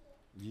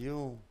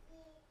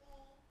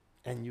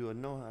 And you will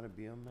know how to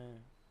be a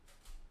man.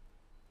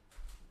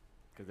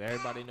 Because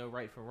everybody know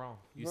right from wrong.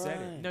 You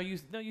said it. No, you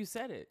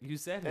said it. You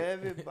said it.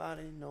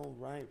 Everybody know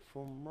right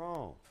from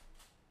wrong.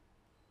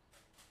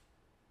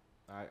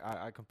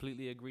 I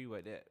completely agree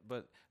with that.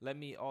 But let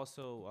me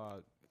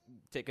also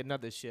take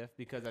another shift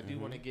because I do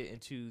want to get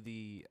into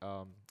the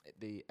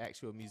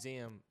actual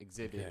museum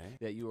exhibit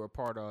that you were a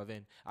part of.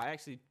 And I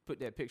actually put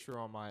that picture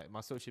on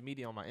my social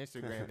media on my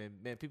Instagram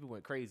and man, people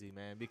went crazy,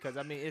 man, because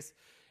I mean it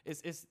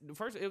was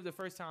the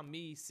first time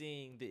me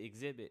seeing the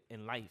exhibit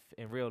in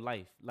real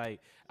life.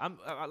 Like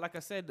like I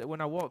said,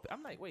 when I walked,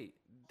 I'm like, wait,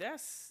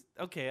 that's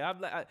okay. I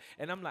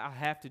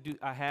have to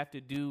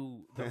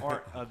do the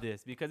art of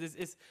this because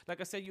it's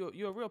like I said,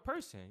 you're a real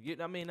person.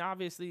 I mean,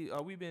 obviously,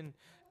 we've been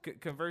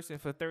conversing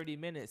for 30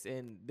 minutes,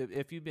 and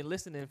if you've been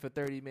listening for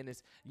 30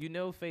 minutes, you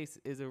know, Face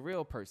is a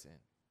real person.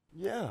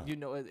 Yeah, you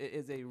know, it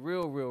is a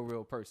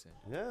real person.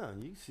 Yeah,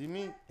 you see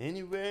me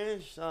anywhere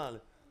in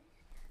Charlotte.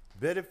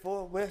 Better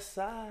for West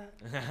Side.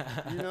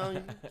 You know,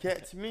 you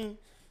catch me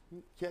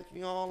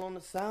all on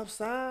the South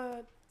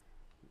Side.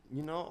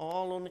 You know,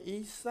 all on the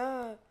East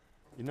Side.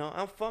 You know,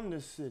 I'm from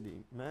this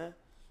city, man.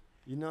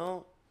 You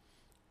know,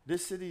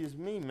 this city is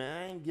me, man.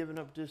 I ain't giving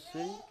up this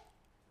city.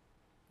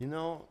 You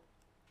know,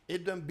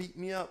 it done beat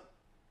me up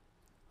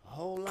a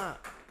whole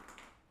lot.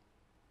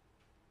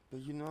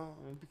 But, you know,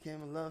 it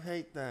became a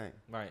love-hate thing.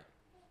 Right.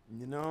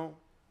 You know,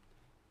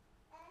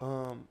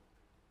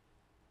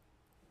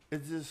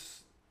 it's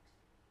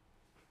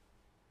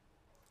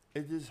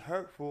just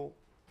hurtful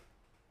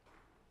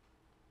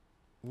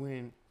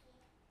when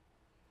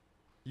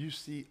you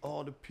see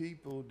all the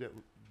people that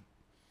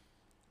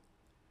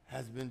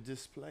has been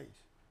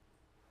displaced,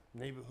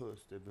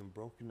 neighborhoods that have been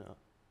broken up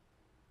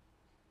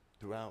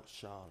throughout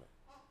Charlotte.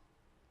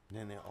 And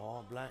then they're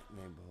all black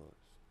neighborhoods.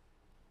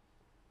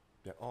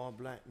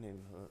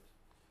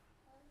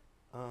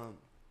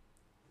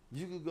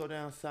 You could go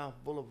down South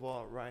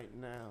Boulevard right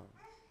now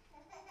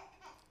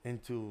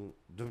into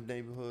the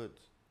neighborhoods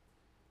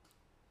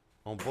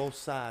on both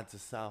sides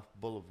of South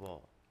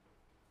Boulevard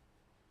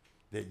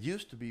that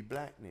used to be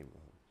black neighborhoods,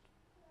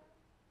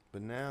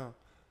 but now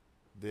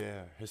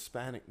they're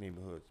Hispanic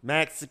neighborhoods,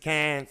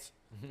 Mexicans,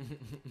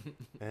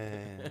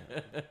 and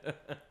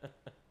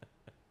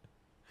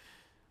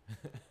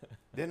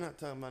they're not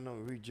talking about no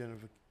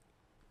regenerative.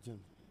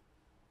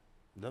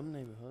 Them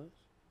neighborhoods.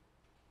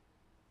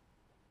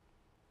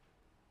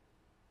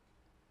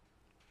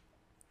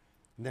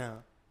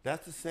 Now,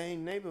 that's the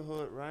same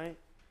neighborhood, right,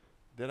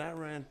 that I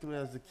ran through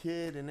as a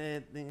kid and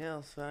everything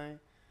else, right?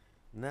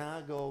 Now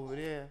I go over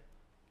there.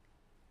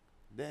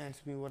 They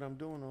ask me what I'm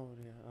doing over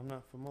there. I'm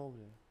not from over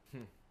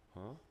there.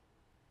 Huh?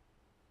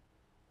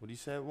 What you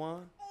said,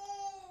 Juan?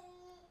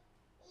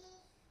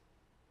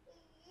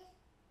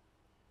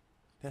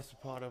 That's a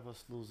part of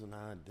us losing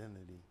our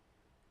identity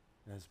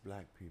as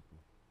black people.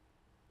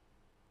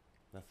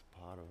 That's a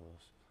part of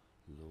us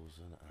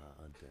losing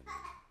our identity.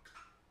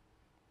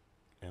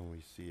 And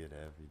we see it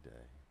every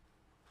day.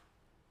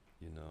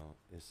 You know,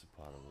 it's a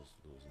part of us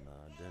losing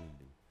our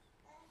identity.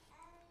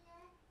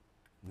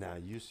 Now,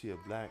 you see a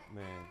black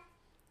man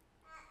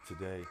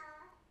today,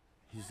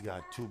 he's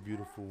got two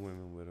beautiful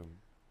women with him.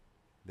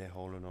 They're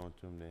holding on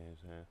to him in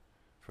his hand.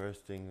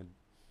 First thing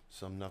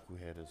some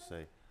knucklehead will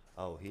say,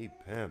 oh, he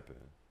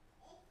pimping.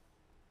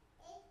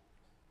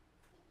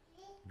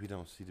 We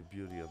don't see the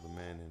beauty of a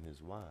man and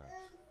his wives.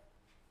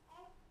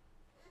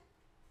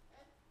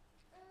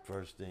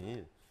 First thing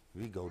is,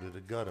 we go to the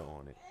gutter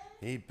on it.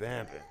 He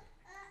pimping.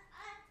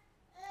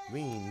 We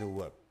ain't knew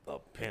what a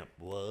pimp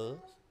was.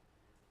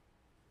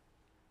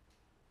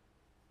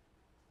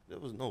 There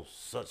was no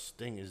such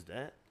thing as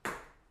that.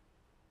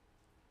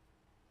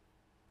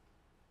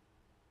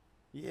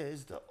 Yeah,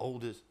 it's the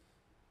oldest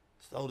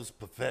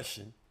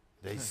profession,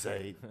 they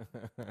say.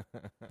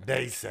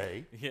 They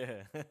say.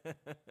 Yeah.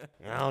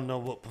 I don't know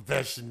what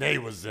profession they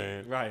was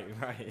in. Right.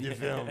 You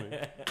feel me?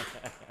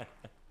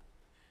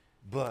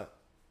 But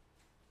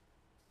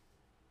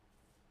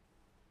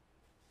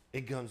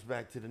it comes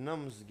back to the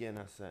numbers again,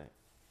 I say.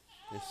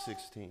 It's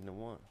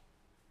 16-1.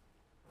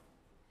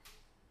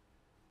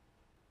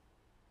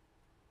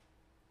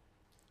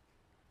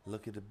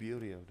 Look at the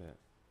beauty of that.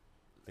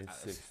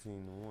 It's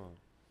 16-1.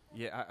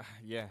 Yeah,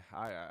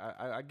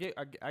 I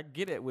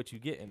get at what you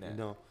getting at.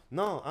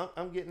 No,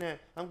 I'm getting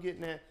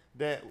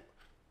that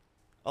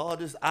all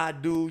this I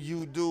do,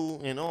 you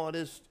do, and all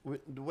this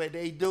the way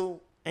they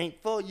do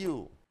ain't for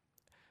you.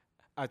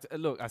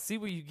 Look, I see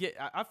where you get.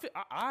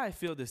 I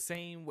feel the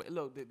same way.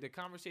 Look, the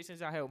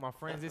conversations I had with my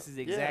friends, this is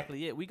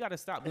exactly it. We got to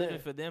stop living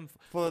for them.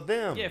 For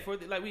them. Yeah,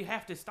 like we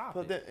have to stop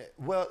it. Them.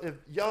 Well, if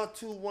y'all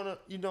two want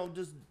to,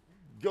 just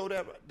go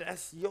there,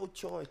 that's your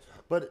choice.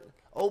 But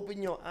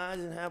open your eyes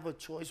and have a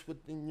choice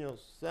within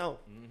yourself.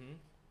 Mm-hmm.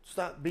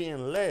 Stop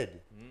being led.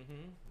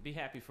 Mm-hmm. Be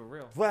happy for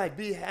real. Right,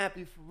 be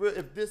happy for real.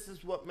 If this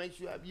is what makes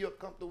you happy, you're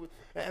comfortable with,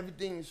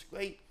 everything is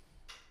great,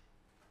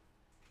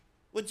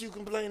 what you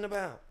complaining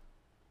about?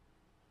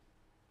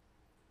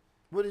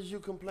 What is you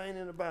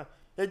complaining about?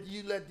 That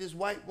you let this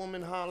white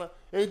woman holler,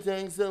 it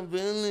takes a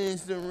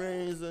village to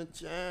raise a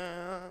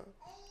child.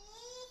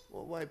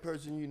 What white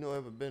person you know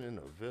ever been in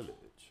a village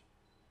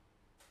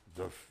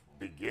to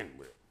begin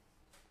with?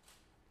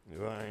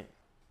 Right?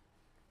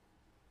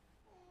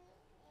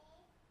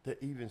 They're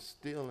even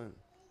stealing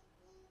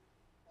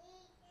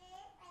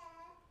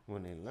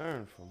when they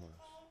learn from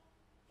us.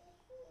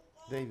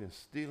 They even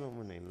stealing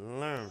when they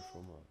learn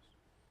from us.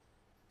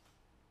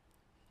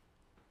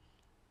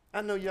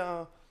 I know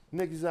y'all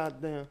niggas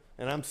out there,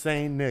 and I'm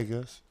saying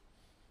niggas,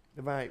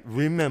 right?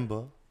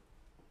 Remember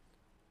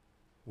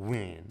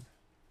when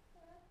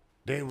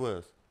there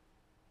was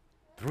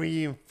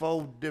 3 and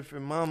 4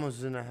 different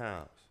mamas in the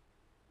house.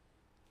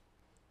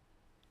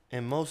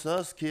 And most of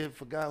us kids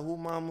forgot who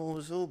mama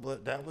was who,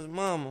 but that was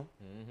mama.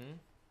 Mm-hmm.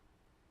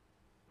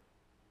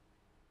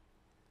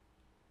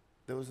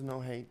 There was no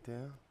hate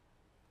there.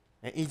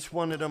 And each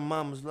one of them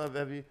mamas loved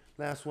every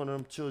last one of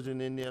them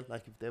children in there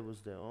like if they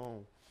was their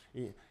own.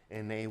 Yeah,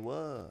 and they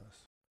was.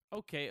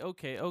 Okay.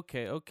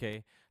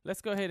 Let's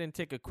go ahead and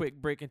take a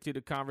quick break into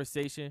the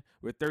conversation.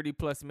 We're 30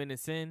 plus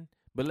minutes in,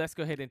 but let's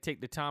go ahead and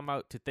take the time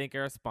out to thank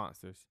our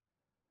sponsors.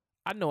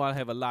 I know I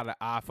have a lot of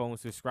iPhone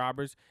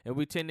subscribers, and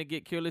we tend to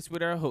get careless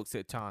with our hooks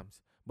at times.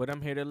 But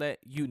I'm here to let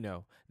you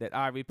know that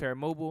iRepair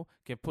Mobile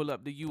can pull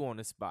up to you on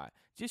the spot.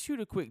 Just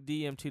shoot a quick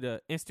DM to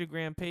the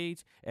Instagram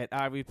page at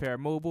iRepair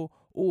Mobile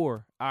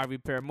or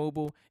iRepair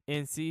Mobile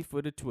NC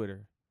for the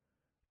Twitter.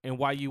 And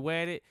while you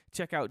at it,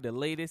 check out the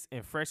latest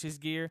and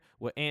freshest gear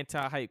with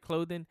anti-hype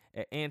clothing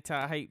at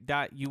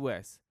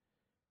antihype.us.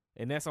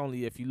 And that's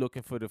only if you're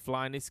looking for the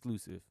flying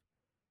exclusive.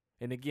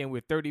 And again,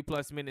 we're 30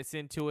 plus minutes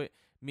into it.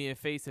 Me and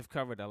Face have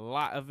covered a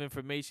lot of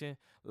information.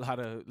 A lot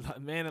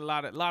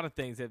of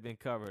things have been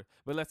covered.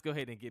 But let's go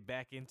ahead and get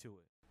back into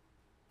it.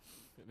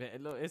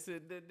 Man, look,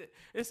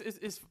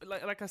 it's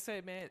like I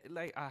said, man.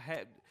 Like I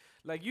had,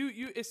 like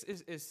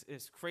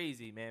it's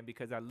crazy, man.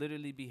 Because I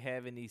literally be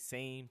having these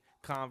same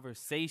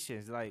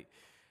conversations, like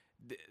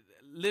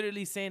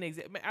literally saying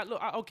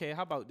okay,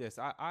 how about this?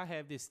 I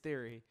have this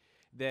theory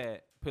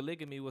that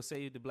polygamy will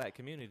save the black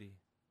community.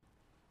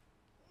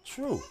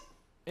 True.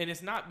 And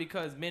it's not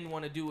because men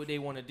want to do what they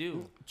want to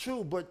do.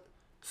 True, but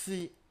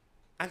see,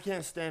 I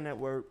can't stand that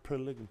word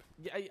polygamy.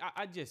 Yeah,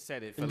 I just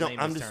said it for layman's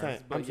terms. I'm just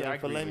saying. But yeah,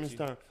 for layman's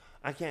terms,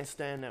 I can't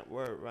stand that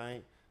word,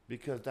 right?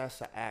 Because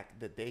that's an act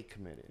that they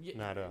committed,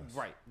 not us.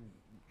 Right.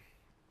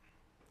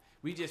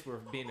 We just were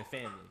being a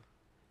family.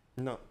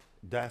 No,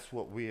 that's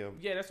what we are.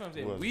 Yeah, that's what I'm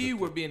saying. We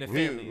were being a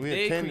family.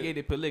 They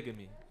created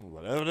polygamy.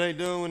 Whatever they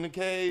do in the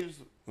caves,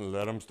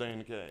 let them stay in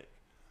the cave.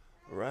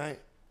 Right?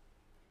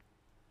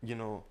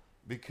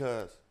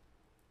 Because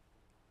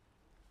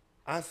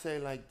I say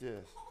like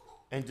this,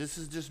 and this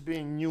is just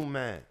being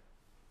human.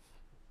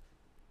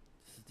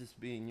 This is just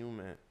being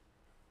human.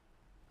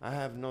 I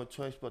have no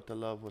choice but to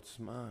love what's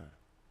mine.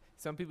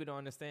 Some people don't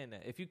understand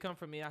that. If you come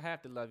from me, I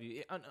have to love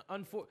you.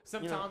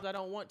 Sometimes I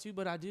don't want to,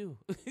 but I do.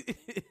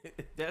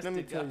 That's Let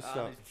me tell you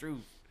something.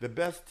 Truth. The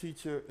best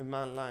teacher in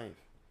my life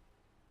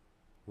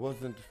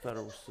wasn't the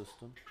federal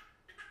system,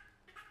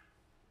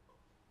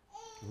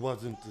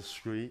 wasn't the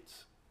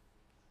streets,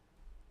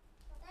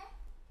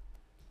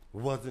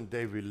 wasn't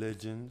their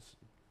religions,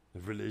 the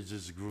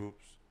religious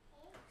groups.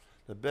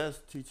 The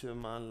best teacher in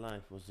my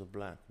life was a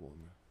black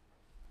woman.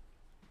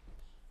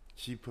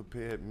 She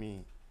prepared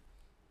me,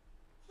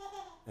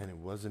 and it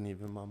wasn't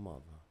even my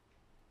mother.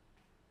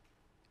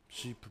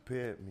 She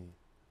prepared me.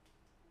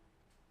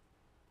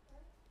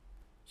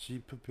 She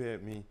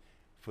prepared me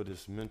for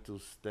this mental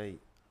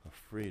state of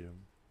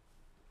freedom,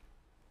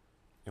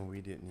 and we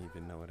didn't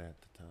even know it at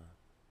the time.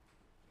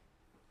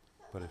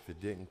 But if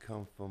it didn't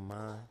come from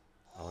mine,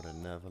 I would have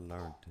never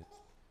learned it.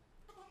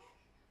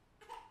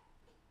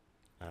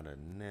 I'd have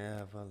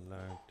never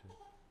learned it,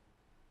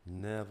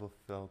 never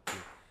felt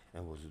it,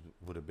 and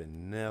would have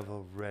been never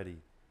ready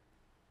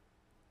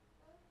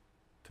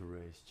to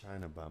raise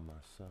China by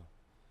myself.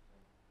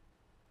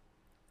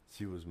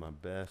 She was my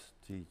best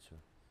teacher,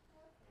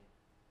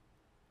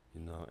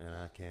 you know, and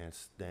I can't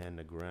stand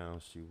the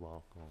ground she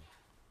walked on.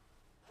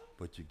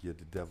 But you give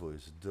the devil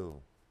his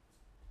due.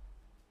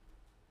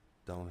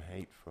 Don't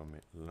hate from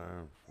it,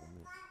 learn from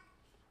it,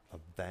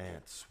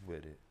 advance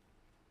with it.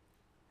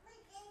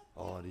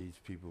 All these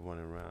people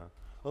running around,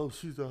 oh,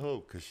 she's a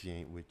hoe, cause she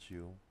ain't with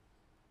you.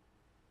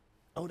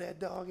 Oh, that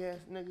dog ass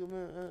nigga,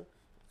 man,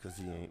 cause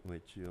he ain't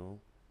with you.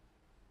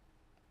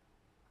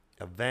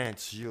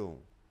 Advance you.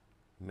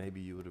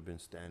 Maybe you would have been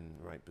standing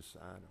right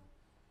beside him.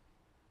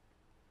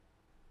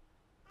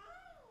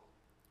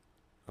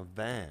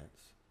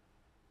 Advance.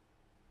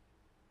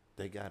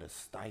 They got us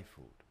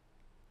stifled.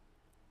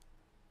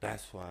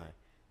 That's why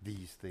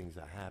these things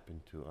are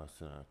happening to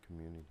us in our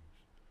communities.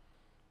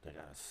 They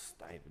got us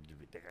stifled.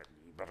 They got,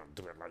 you better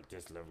do it like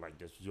this, live like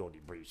this. You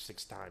only breathe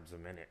 6 times a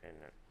minute,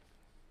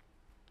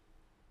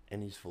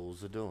 and these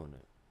fools are doing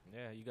it.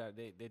 Yeah, you got.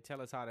 They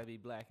tell us how to be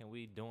black, and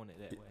we doing it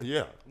that way.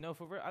 Yeah. No,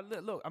 for real.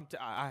 Look,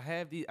 I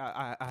have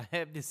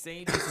the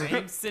same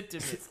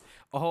sentiments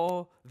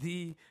all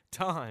the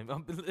time.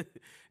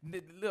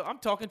 I'm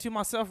talking to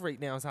myself right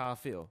now. Is how I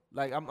feel.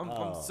 Like I'm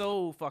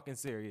so fucking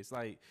serious.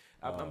 Like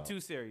I'm too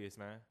serious,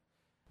 man.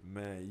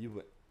 Man, you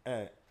would.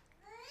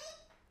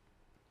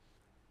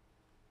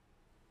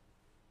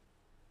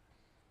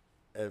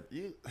 If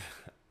you,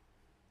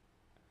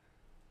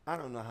 I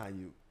don't know how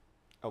you.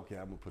 Okay,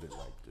 I'm gonna put it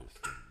like this.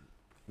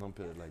 I'm gonna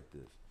put it like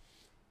this.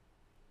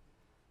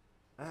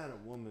 I had a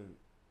woman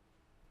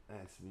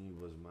ask me,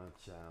 was my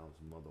child's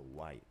mother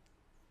white?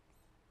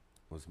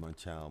 Was my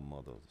child's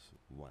mother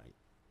white?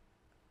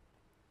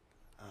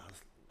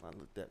 I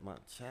looked at my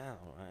child,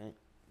 right?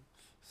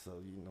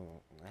 So, you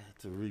know, I had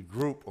to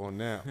regroup on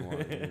that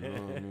one, you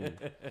know what I mean?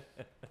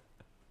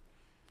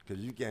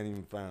 Because you can't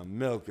even find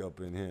milk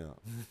up in here,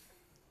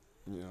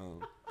 you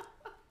know?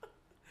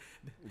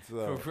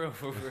 So, for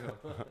real.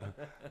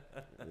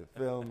 You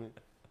feel me?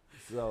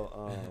 So,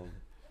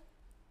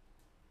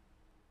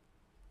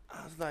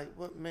 I was like,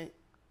 what made,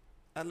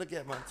 I look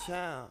at my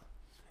child,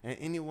 and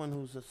anyone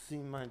who's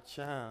seen my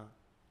child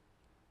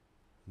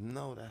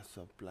know that's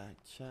a black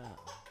child.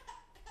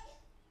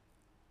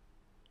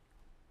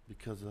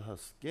 Because of her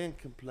skin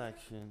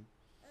complexion,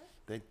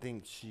 they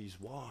think she's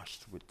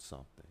washed with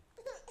something.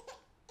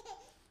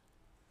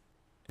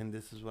 And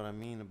this is what I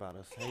mean about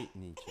us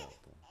hating each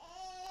other.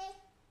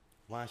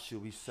 Why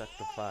should we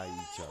sanctify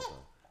each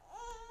other?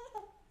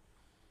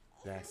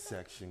 That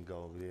section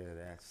go over there,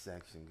 that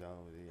section go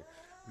over there.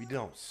 We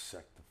don't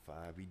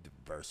sanctify, we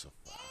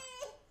diversify.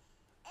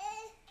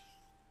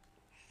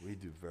 We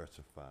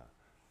diversify,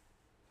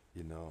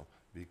 you know,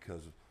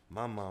 because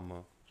my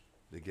mama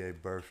that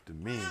gave birth to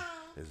me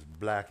is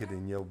blacker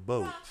than your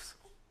boots.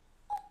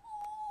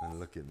 And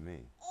look at me.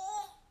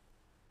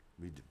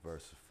 We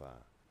diversify.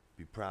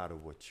 Be proud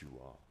of what you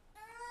are.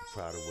 Be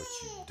proud of what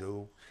you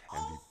do,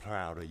 and be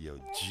proud of your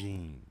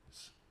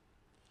genes.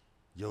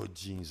 Your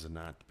genes are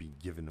not to be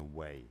given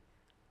away.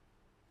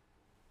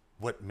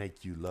 What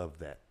make you love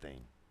that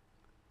thing?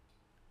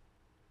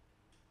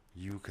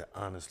 You can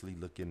honestly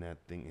look in that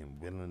thing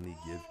and willingly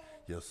give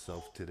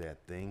yourself to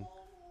that thing.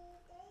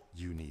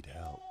 You need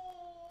help.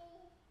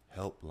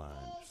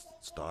 Helpline.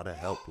 Start a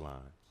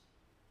helpline.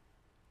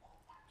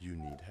 You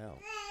need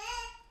help.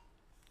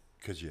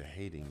 Because you're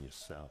hating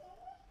yourself.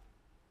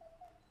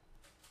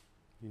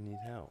 You need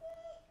help.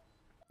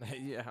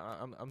 Yeah,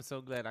 I'm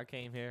so glad I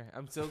came here.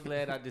 I'm so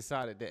glad I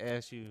decided to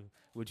ask you,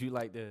 would you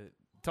like to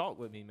talk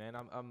with me, man?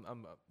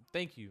 I'm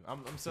thank you.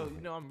 I'm so,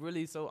 you know, I'm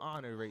really so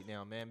honored right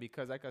now, man,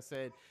 because like I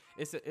said,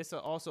 it's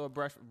also a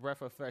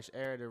breath of fresh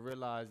air to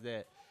realize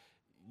that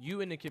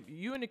you in the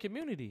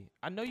community.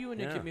 I know you in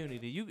the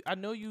community. I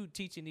know you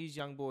teaching these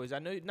young boys. I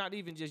know not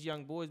even just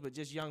young boys, but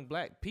just young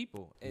black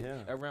people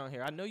around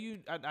here. I know you.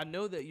 I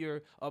know that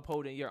you're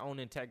upholding your own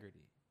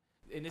integrity,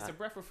 and it's a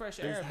breath of fresh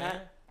air,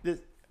 man.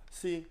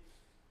 See,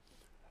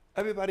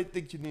 everybody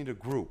thinks you need a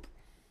group.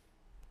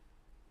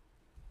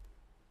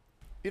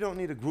 You don't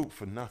need a group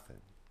for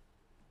nothing.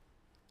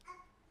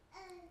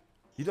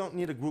 You don't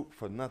need a group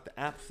for nothing.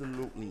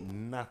 Absolutely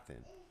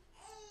nothing.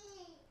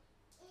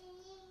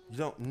 You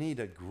don't need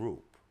a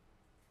group.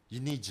 You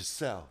need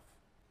yourself.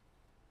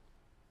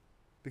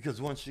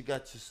 Because once you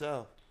got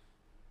yourself,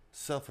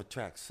 self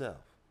attracts self.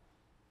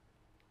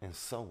 And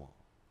so on.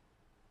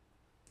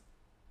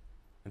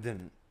 And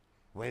then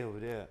way over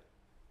there,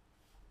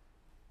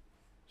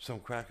 some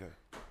cracker.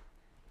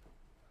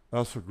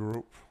 That's a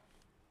group.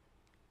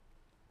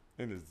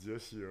 And it's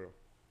just you.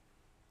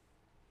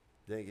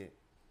 Dig it.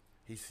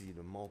 He see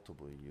the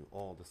multiple of you,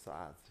 all the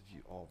sides of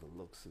you, all the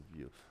looks of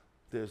you.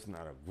 There's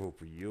not a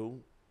group of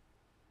you.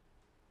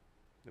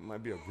 There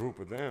might be a group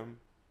of them,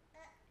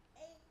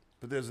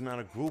 but there's not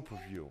a group of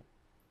you.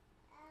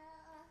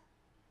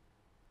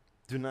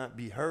 Do not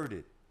be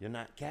herded. You're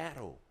not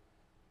cattle.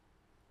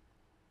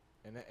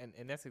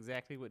 And that's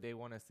exactly what they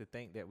want us to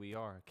think, that we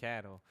are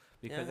cattle.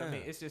 Because I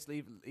mean, Yeah. it's just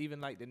even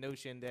like the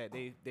notion that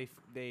they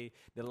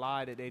the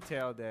lie that they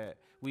tell that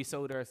we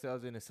sold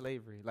ourselves into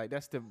slavery. Like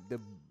that's the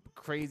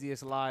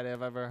craziest lie that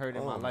I've ever heard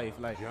in my Oh life.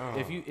 my Like God.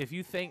 if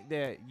you think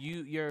that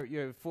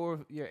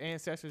your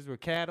ancestors were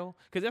cattle,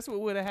 because that's what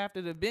would have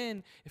to have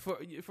been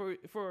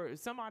for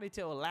somebody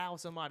to allow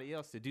somebody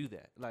else to do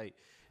that. Like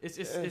it's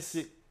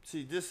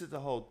See, this is the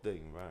whole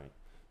thing, right?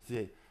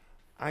 See,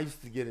 I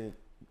used to get in.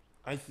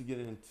 I used to get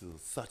into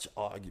such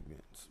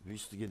arguments. We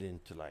used to get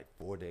into like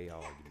 4-day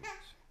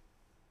arguments,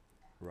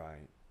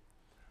 right?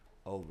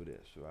 Over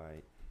this,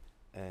 right?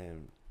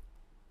 And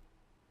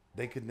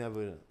they could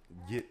never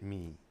get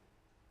me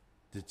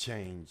to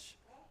change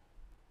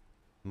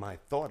my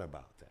thought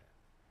about that.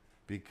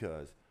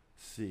 Because,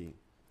 see,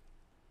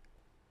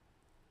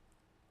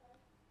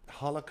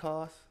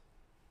 Holocaust,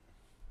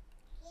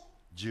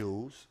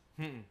 Jews,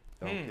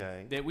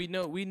 okay? that we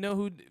know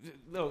who.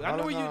 Look, I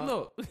know where you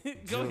look.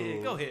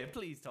 Go ahead,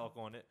 please talk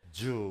on it.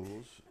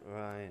 Jews,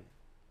 right?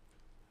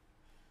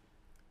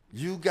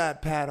 You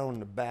got pat on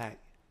the back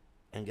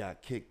and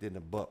got kicked in the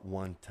butt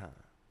one time.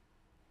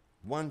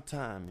 One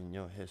time in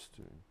your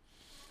history.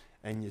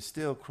 And you're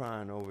still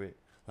crying over it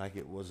like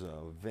it was an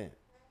event.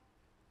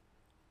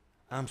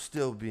 I'm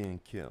still being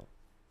killed.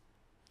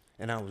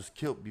 And I was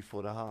killed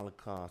before the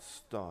Holocaust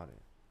started.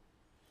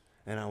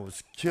 And I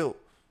was killed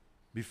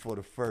before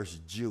the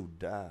first Jew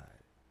died.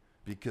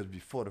 Because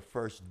before the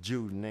first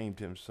Jew named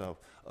himself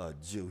a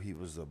Jew, he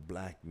was a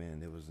black man.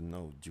 There was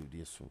no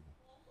Judaism.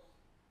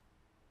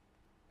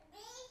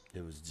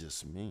 It was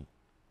just me.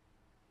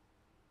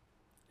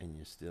 And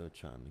you're still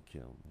trying to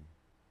kill me.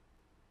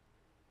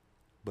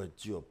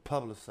 But you'll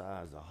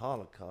publicize the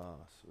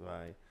Holocaust,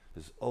 right?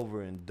 It's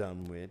over and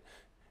done with.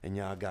 And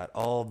y'all got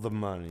all the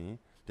money.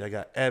 Y'all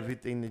got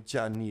everything that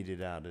y'all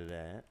needed out of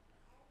that.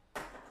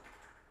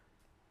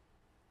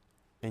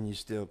 And you're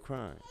still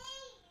crying.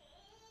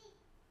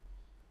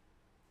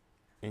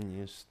 And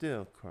you're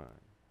still crying.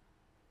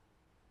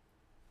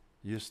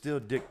 You're still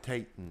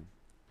dictating.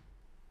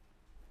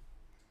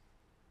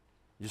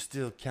 You're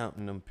still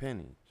counting them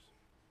pennies.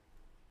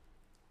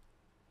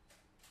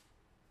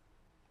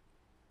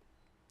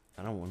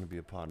 I don't want to be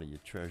a part of your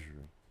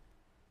treasury.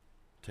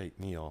 Take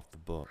me off the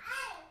books.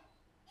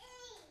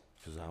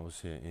 Because I was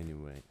here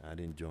anyway. I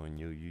didn't join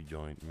you, you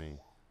joined me.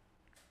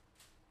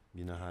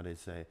 You know how they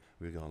say,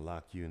 we're going to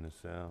lock you in a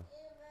cell?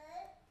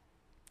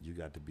 You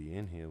got to be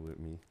in here with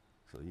me,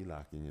 so you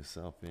locking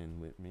yourself in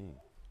with me.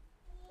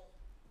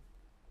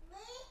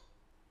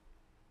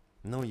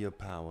 Know your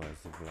power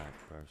as a black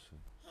person.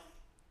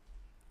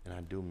 And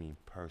I do mean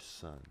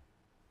person.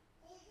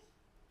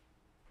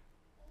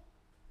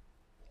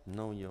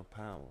 Know your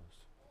powers.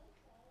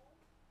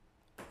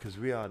 Because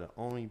we are the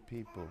only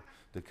people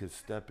that could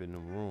step in the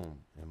room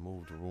and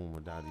move the room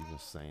without even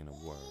saying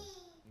a word.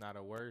 Not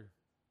a word.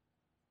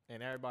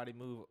 And everybody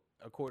move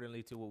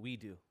accordingly to what we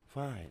do.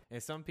 Right.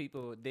 And some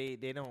people, they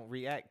don't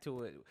react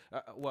to it.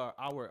 Well,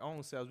 our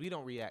own selves, we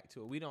don't react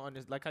to it. We don't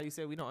understand, like how you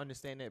said, we don't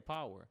understand that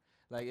power.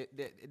 Like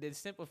the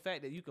simple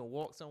fact that you can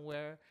walk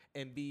somewhere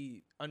and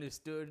be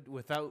understood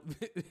without.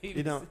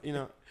 You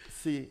know,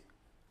 see,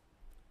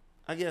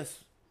 I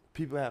guess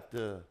people have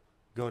to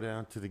go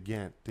down to the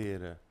Gantt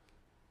Theater,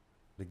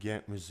 the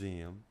Gantt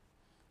Museum,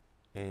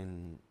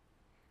 and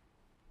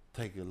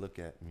take a look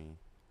at me.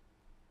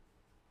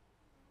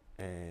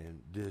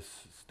 And this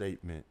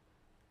statement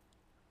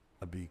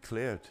will be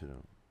clear to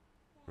them,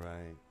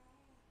 right?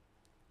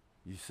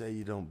 You say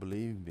you don't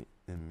believe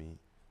in me,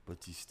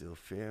 but you still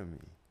fear me.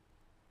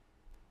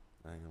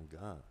 I am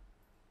God.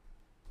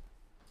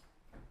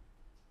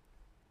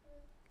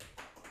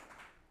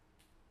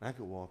 I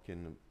could walk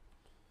in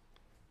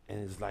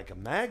and it's like a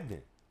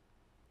magnet.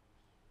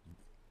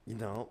 You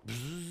know,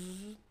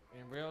 in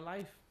real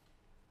life.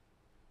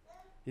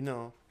 You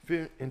know,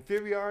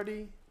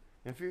 inferiority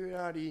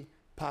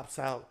pops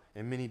out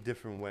in many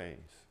different ways.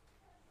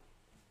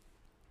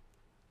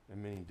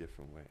 In many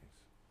different ways.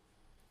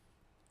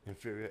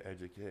 Inferior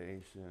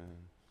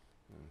education,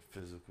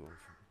 physical,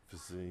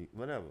 physique,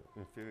 whatever,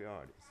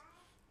 inferiorities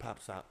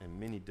pops out in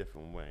many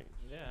different ways.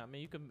 Yeah, I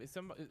mean, you can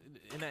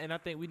and I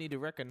think we need to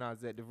recognize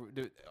that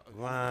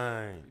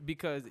Right.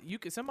 Because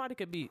somebody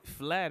could be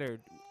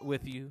flattered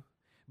with you,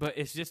 but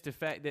it's just the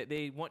fact that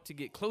they want to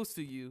get close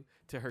to you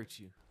to hurt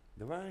you.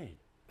 Right.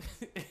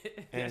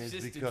 And it's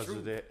because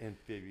of their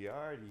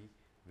inferiority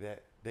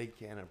that they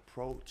can't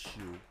approach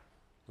you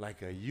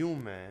like a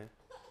human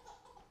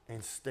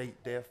and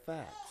state their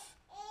facts.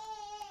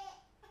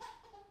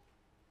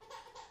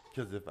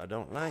 Because if I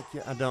don't like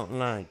you, I don't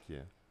like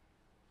you.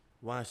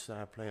 Why should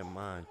I play a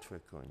mind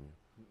trick on you?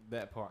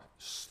 That part.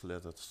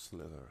 Slither.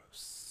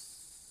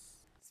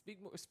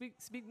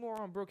 Speak more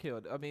on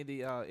Brookhill. I mean,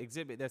 the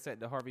exhibit that's at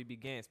the Harvey B.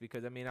 Gantz,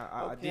 because I mean,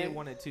 I did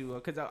wanted to,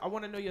 because I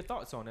want to know your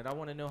thoughts on it. I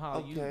want to know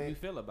how you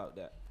feel about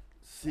that.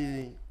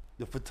 See,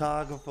 the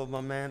photographer,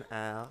 my man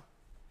Al,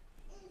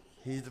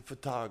 he's the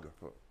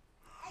photographer.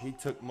 He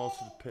took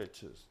most of the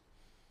pictures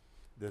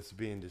that's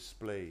being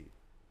displayed.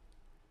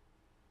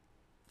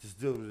 This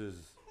dude is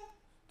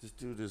This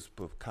dude is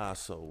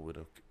Picasso with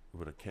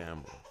a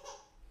camera.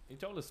 He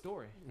told a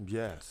story.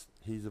 Yes,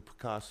 he's a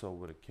Picasso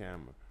with a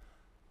camera.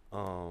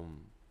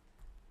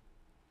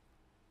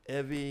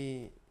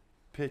 Every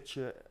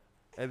picture,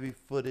 every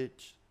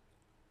footage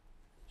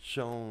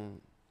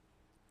shown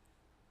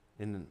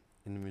in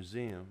the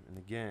museum, and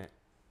again,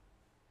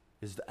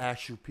 is the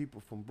actual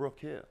people from Brook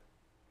Hill.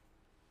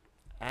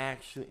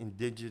 Actual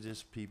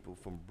indigenous people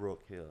from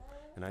Brook Hill.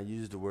 And I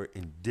use the word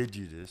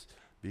indigenous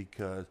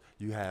because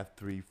you have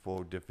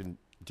 3-4 different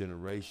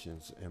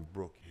generations in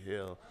Brook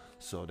Hill,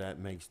 so that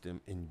makes them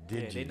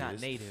indigenous. Yeah, they're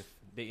not native,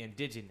 they're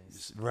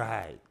indigenous.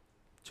 Right,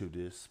 to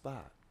this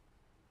spot.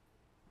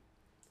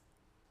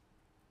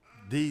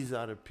 These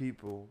are the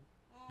people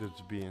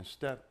that's being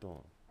stepped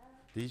on.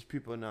 These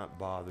people are not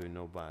bothering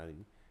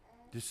nobody.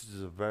 This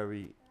is a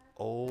very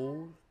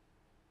old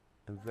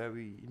and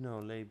very,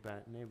 laid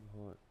back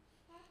neighborhood.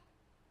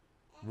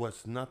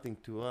 What's nothing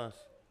to us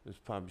is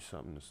probably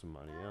something to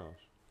somebody else.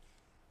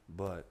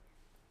 But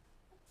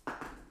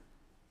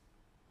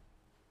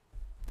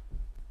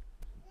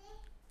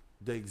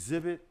the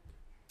exhibit,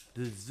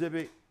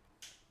 it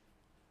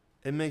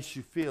makes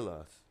you feel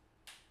us.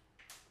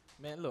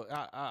 Man, look,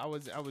 I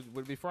was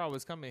before I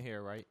was coming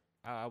here, right?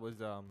 I was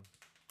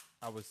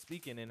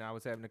speaking and I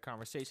was having a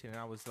conversation and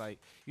I was like,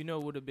 it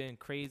would have been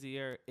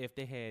crazier if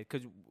they had,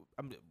 because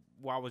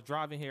while I was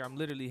driving here, I'm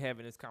literally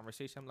having this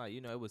conversation. I'm like,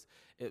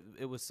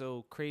 it was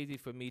so crazy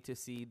for me to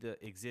see the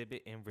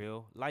exhibit in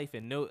real life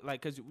and know,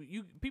 like, because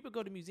people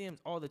go to museums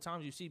all the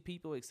time, you see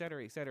people, et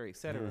cetera, et cetera, et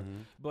cetera,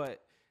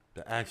 but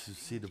to actually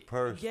see the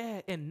person.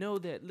 Yeah, and know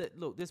that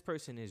look, this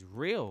person is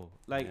real.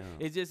 Like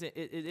it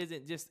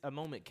isn't just a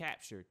moment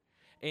captured.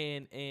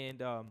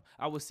 And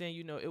I was saying,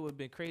 it would have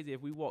been crazy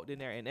if we walked in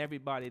there and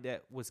everybody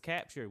that was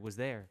captured was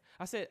there.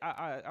 I said,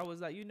 I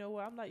was like,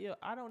 what? I'm like,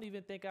 I don't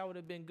even think I would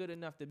have been good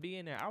enough to be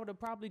in there. I would have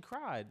probably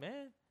cried,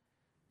 man.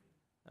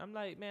 I'm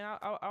like, man,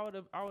 I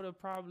would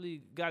have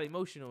probably got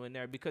emotional in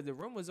there because the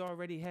room was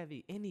already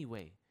heavy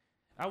anyway.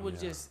 I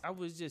was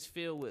just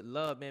filled with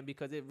love, man,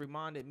 because it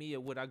reminded me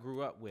of what I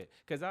grew up with.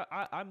 Because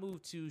I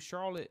moved to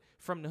Charlotte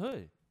from the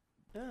hood.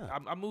 Yeah.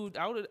 I moved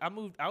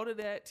out of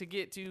that to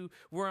get to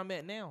where I'm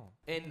at now.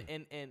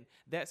 And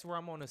that's where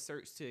I'm on a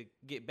search to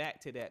get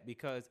back to that,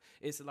 because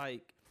it's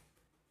like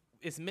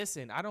it's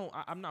missing.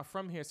 I'm not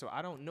from here, so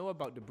I don't know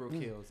about the Brook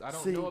Hills. I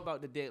don't know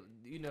about the dead,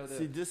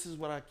 See, this is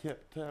what I keep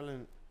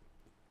telling,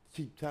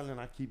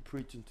 I keep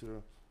preaching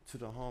to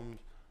the homies.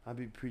 I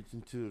be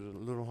preaching to the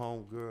little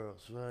home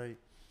girls, right?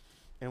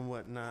 And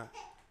whatnot.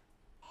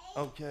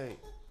 Okay.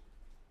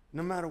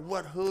 No matter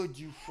what hood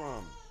you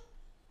from,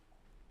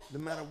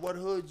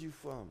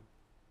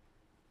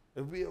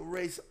 if we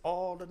erase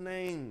all the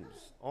names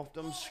off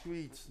them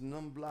streets and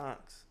them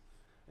blocks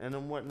and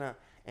them whatnot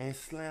and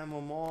slam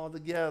them all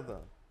together,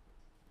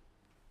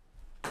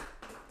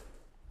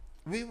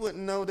 we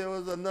wouldn't know there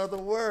was another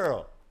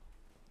world.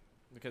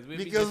 Because we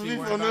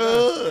from the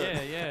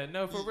hood. Yeah,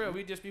 no, for real.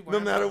 We just be no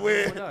matter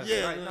where.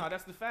 Yeah, right? No,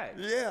 that's the fact.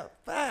 Yeah,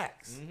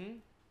 facts. Mm-hmm.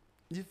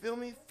 You feel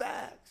me?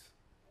 Facts.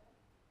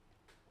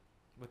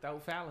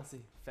 Without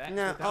fallacy. Facts.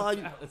 Now,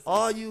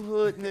 all you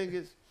hood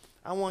niggas,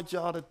 I want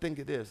y'all to think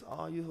of this.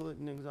 All you hood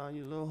niggas, all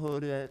you little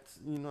hoodettes,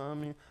 you know what I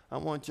mean? I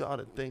want y'all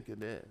to think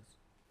of this.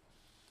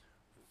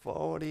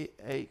 40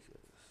 acres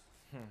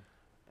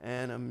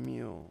and a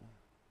mule.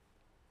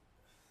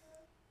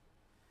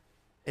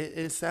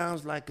 It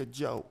sounds like a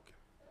joke.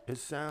 It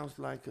sounds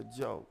like a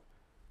joke.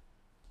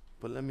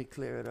 But let me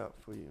clear it up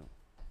for you.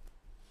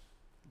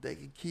 They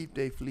can keep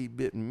their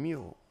flea-bitten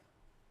mule.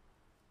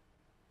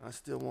 I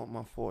still want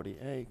my 40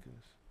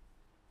 acres.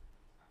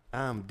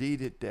 I'm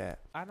deeded that.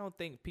 I don't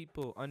think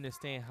people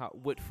understand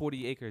what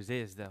 40 acres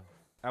is, though.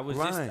 I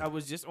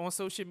was just on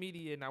social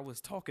media and I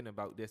was talking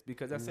about this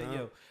because I said,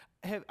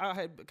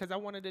 because I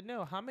wanted to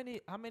know how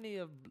many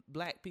of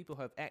black people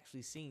have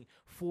actually seen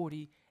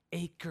 40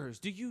 acres.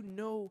 Do you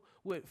know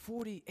what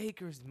 40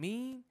 acres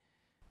mean?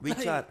 We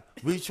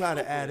try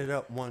to add it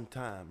up one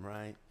time,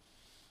 right?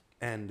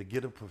 And to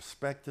get a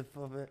perspective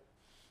of it,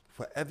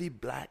 for every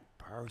black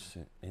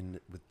person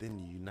within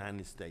the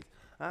United States,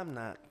 I'm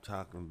not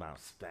talking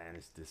about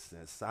Spanish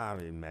descent.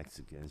 Sorry,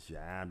 Mexicans, you're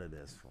out of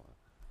this one.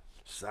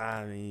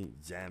 Sorry,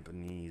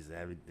 Japanese,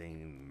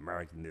 everything,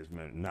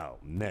 Americanism. No,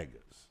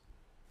 niggas.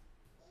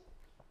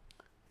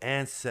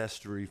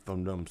 Ancestry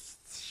from them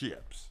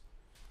ships.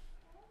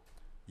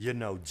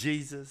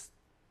 Jesus,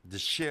 the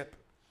ship,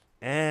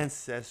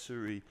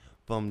 ancestry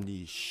from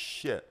these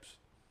ships.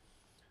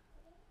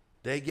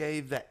 They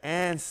gave the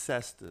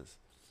ancestors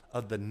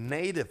of the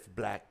native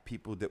black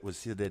people that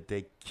was here that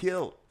they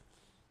killed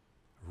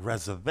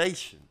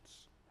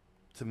reservations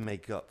to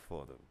make up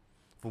for them,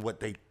 for what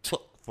they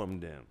took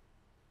from them.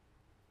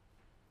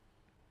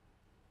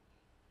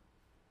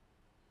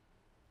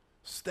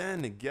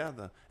 Stand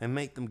together and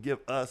make them give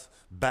us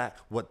back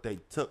what they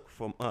took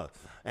from us.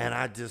 And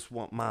I just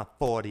want my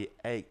 40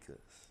 acres.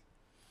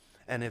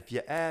 And if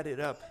you add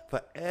it up,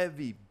 for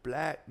every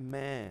black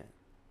man,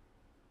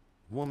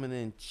 woman,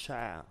 and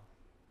child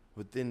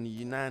within the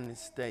United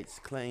States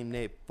claim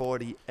their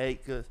 40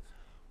 acres,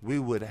 we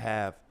would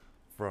have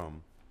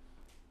from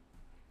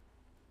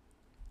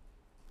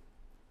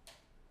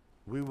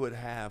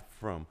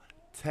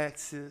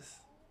Texas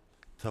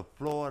to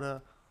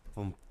Florida,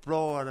 from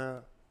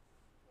Florida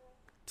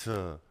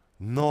to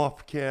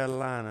North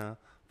Carolina,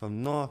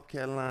 from North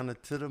Carolina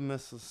to the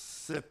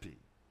Mississippi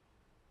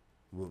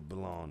would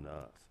belong to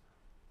us.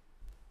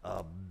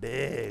 A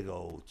big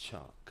old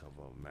chunk of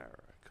America.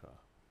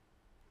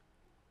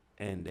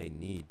 And they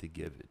need to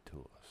give it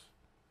to us.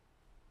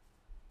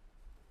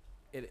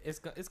 It's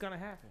gonna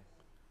happen.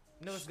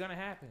 No, it's gonna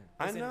happen.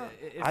 I know.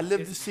 I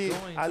live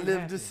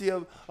to see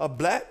a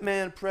black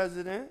man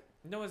president.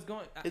 No, it's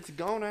going. It's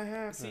gonna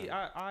happen. See,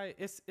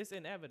 it's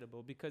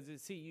inevitable because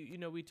you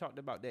know, we talked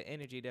about that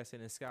energy that's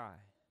in the sky.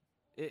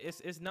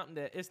 It's nothing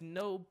that it's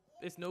no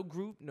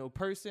group, no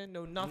person,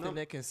 no nothing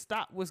that can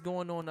stop what's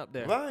going on up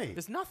there. Right.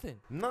 It's nothing.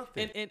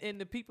 Nothing.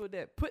 And the people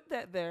that put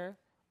that there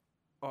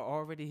are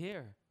already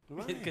here.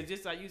 Right. Because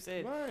just like you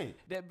said, right.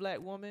 That black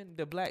woman,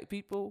 the black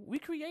people, we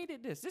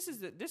created this. This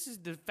is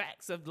the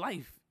facts of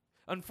life.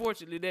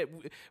 Unfortunately, that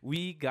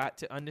we got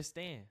to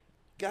understand.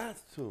 Got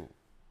to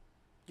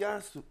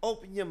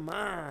open your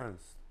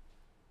minds.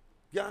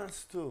 Got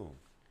to.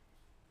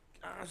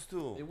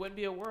 It wouldn't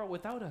be a world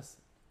without us.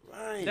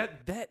 Right.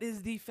 That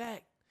is the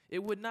fact.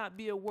 It would not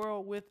be a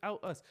world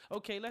without us.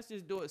 Okay, let's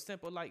just do it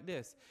simple like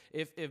this.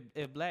 If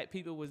black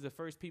people was the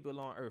first people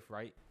on Earth,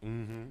 right?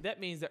 Mm-hmm. That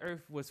means the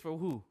Earth was for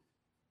who?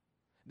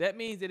 That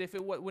means that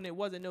when it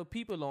wasn't no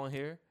people on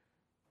here,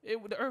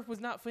 the Earth was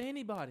not for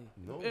anybody.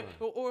 No.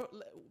 Or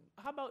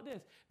how about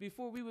this?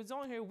 Before we was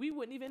on here, we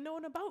wouldn't even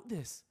known about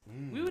this.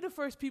 We were the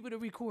first people to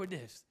record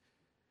this.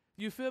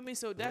 You feel me?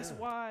 So that's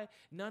why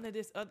none of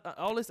this,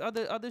 all this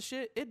other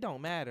shit, it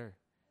don't matter.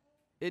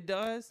 It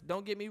does.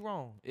 Don't get me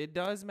wrong. It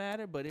does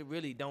matter, but it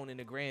really don't in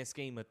the grand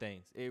scheme of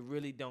things. It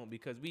really don't,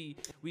 because we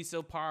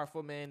so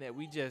powerful, man, that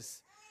we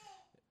just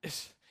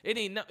it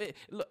ain't no.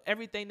 Look,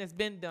 everything that's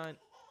been done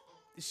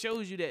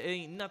shows you that it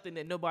ain't nothing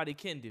that nobody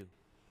can do.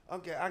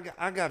 Okay,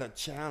 I got a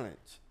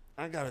challenge.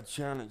 I got a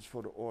challenge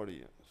for the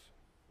audience.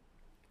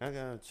 I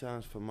got a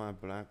challenge for my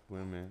black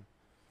women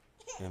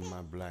and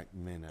my black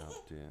men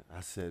out there.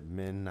 I said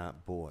men,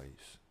 not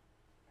boys.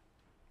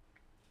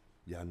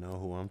 Y'all know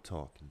who I'm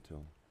talking to,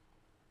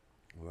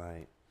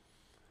 right?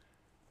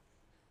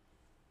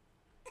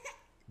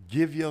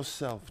 Give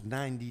yourself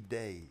 90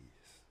 days.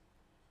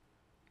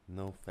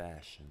 No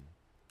fashion.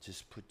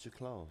 Just put your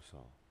clothes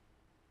on.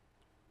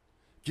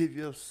 Give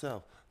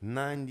yourself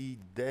 90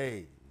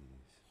 days.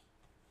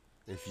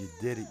 If you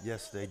did it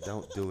yesterday,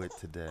 don't do it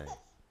today.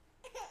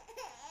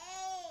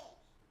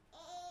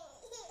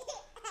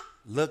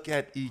 Look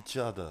at each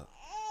other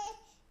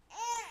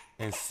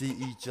and see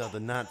each other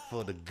not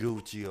for the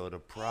Gucci or the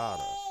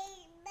Prada.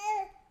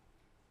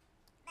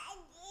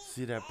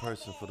 See that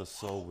person for the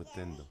soul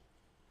within them.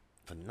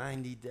 For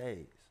 90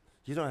 days.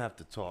 You don't have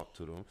to talk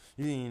to them.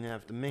 You don't even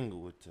have to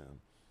mingle with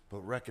them.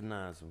 But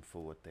recognize them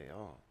for what they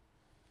are.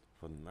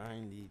 For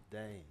 90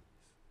 days.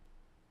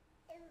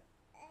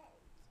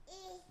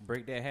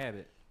 Break that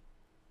habit.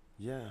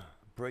 Yeah,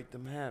 break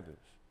them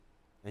habits.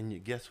 And you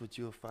guess what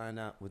you'll find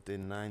out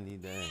within 90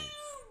 days?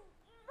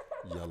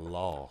 You're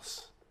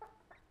lost.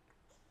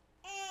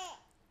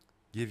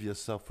 Give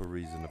yourself a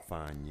reason to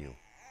find you.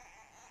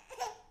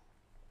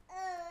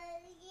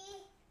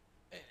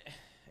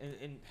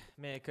 And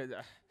man, because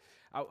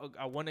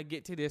I want to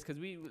get to this because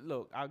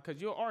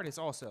because you're an artist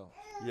also.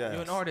 Yes.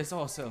 You're an artist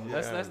also.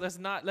 Yeah. Let's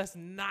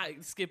not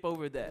skip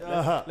over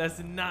that. Let's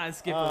not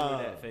skip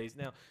over that phase.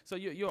 Now, so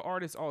you're an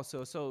artist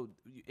also. So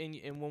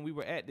and when we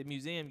were at the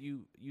museum,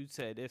 you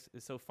said it's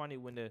so funny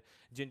when the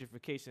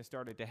gentrification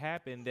started to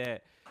happen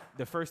that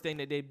the first thing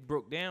that they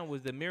broke down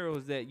was the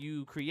murals that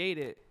you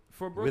created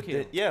for Brook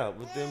Hill.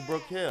 Within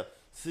Brook Hill.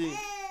 See,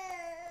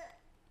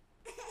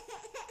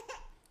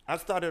 I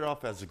started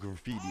off as a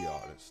graffiti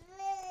artist.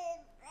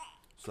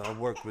 So I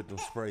worked with them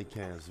spray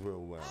cans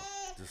real well,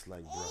 just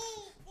like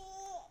brushes.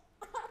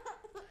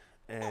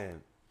 And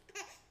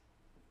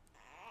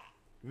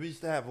we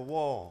used to have a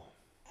wall.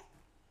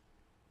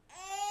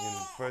 In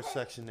the first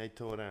section, they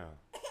tore down.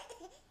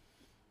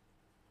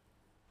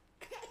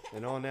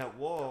 And on that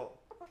wall,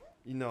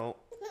 you know,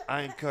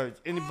 I encourage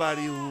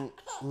anybody who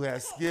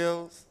has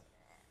skills,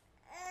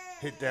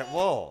 hit that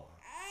wall.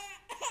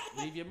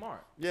 Leave your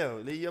mark. Yeah,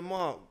 leave your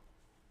mark.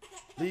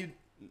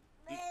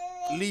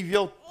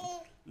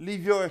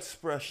 Leave your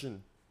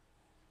expression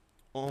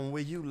on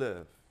where you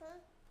live.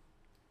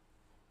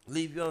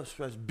 Leave your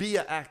expression. Be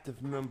an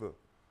active member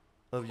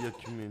of your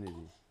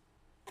community.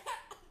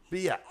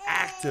 Be an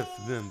active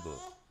member.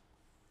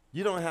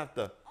 You don't have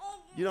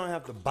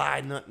to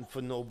buy nothing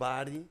for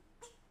nobody,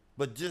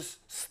 but just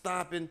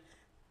stopping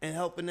and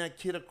helping that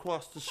kid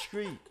across the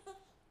street.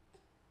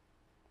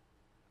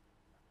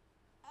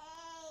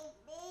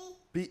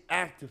 Be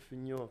active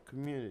in your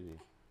community.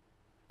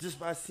 Just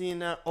by seeing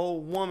that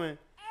old woman,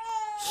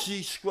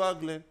 she's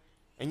struggling,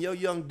 and your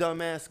young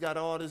dumbass got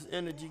all this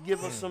energy. Give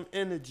her some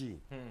energy.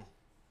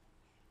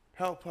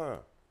 Help her.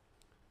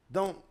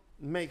 Don't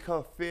make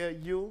her fear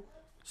you.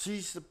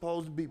 She's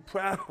supposed to be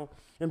proud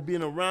and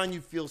being around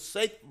you, feel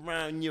safe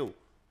around you.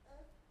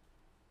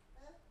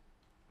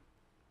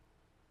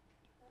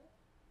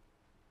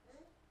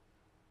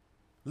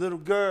 Little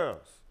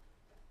girls,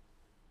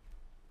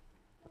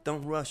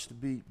 don't rush to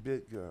be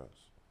big girls.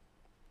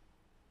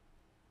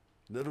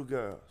 Little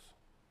girls,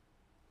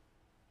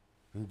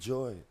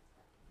 enjoy it.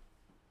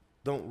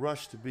 Don't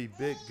rush to be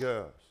big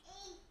girls,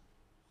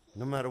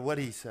 no matter what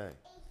he say.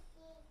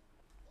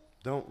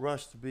 Don't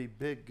rush to be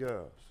big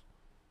girls.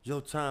 Your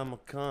time will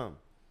come.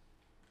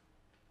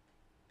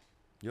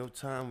 Your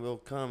time will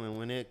come, and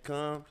when it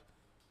comes,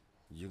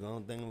 you're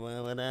going to think,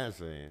 well, what I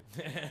said.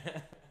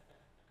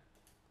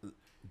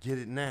 Get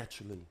it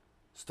naturally.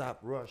 Stop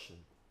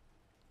rushing.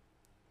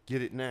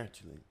 Get it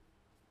naturally.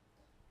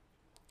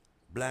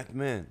 Black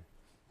men,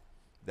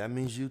 that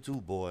means you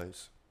too,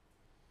 boys.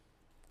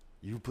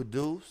 You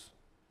produce,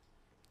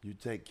 you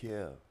take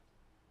care of.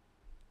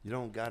 You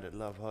don't got to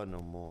love her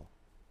no more,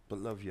 but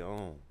love your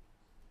own.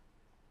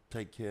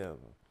 Take care of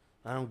her.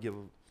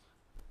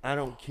 I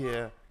don't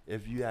care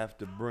if you have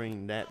to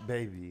bring that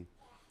baby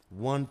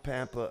one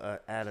pamper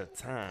at a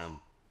time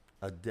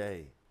a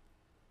day.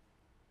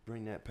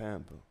 Bring that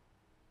pamper.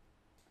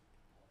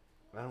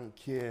 I don't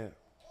care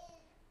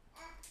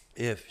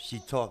if she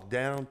talk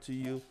down to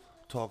you,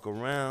 talk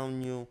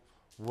around you,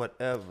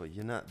 whatever.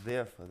 You're not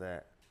there for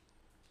that.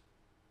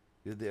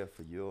 You're there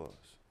for yours.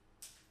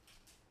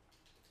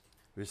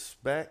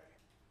 Respect.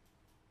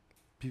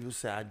 People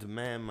say, I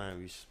demand my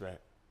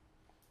respect.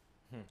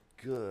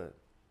 Good.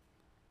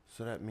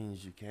 So that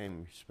means you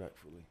came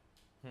respectfully.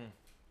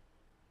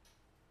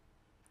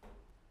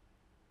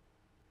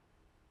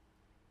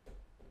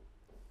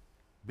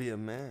 Be a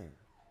man.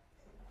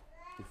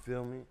 You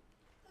feel me?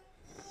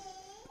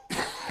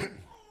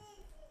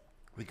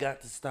 We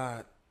got to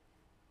start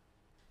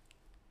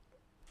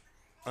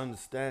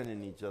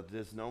understanding each other.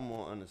 There's no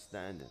more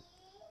understanding.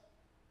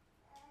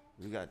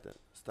 We got to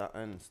start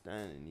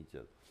understanding each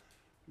other.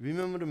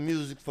 Remember the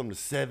music from the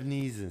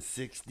 70s and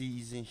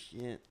 60s and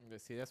shit?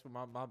 See, that's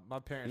what my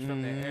parents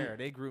from that era,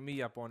 they grew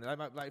me up on it.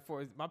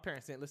 My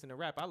parents didn't listen to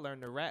rap. I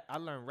learned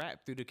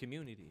rap through the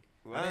community.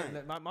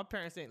 Right. My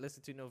parents didn't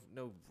listen to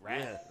no rap.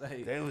 Yeah.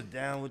 Like, they was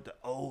down with the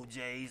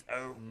OJs,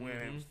 Earth, Wind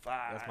and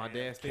Fire. That's my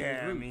dad's favorite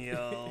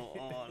Cameo,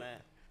 all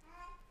that.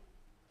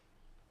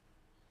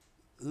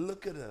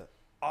 Look at the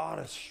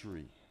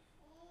artistry.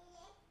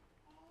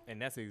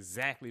 And that's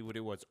exactly what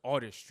it was,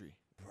 artistry.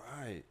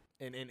 Right.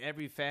 And in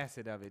every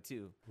facet of it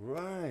too.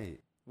 Right.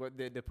 What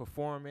the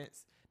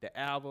performance, the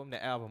album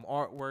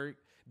artwork,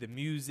 the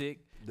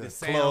music, the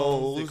sounds,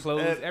 clothes, the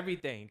clothes,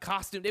 everything.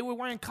 Costume. They were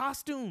wearing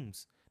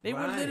costumes. They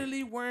were Right.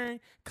 literally wearing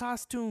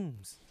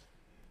costumes.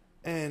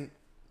 And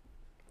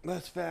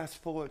let's fast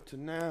forward to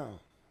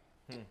now.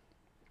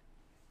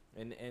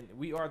 And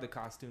we are the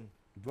costume.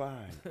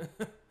 Right.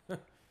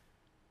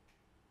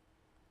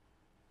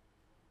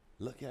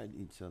 Look at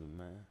each other,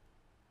 man.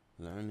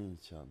 Learn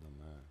each other,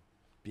 man.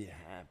 Be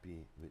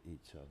happy with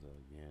each other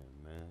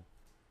again, man.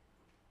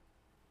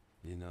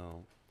 You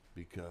know,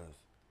 because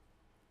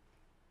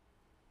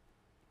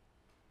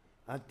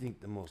I think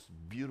the most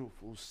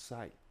beautiful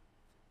sight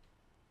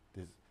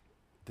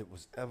that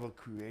was ever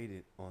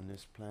created on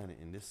this planet,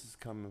 and this is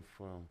coming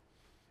from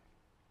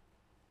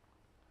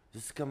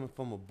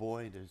a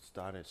boy that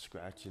started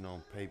scratching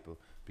on paper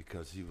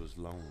because he was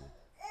lonely,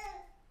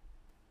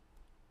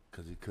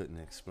 because he couldn't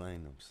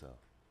explain himself.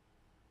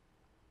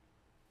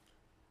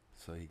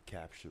 So he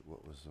captured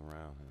what was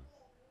around him.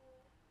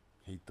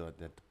 He thought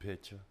that the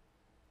picture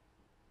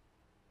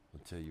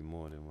will tell you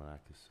more than what I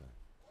could say.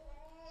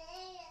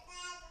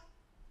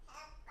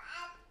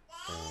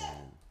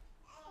 And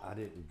I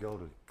didn't go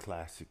to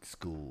classic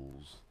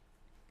schools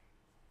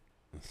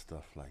and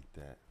stuff like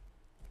that.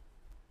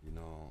 You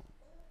know,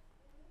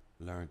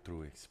 learn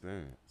through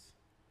experience.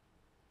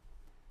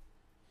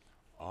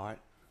 Art,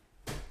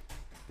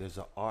 there's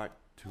an art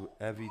to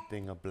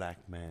everything a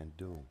black man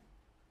do.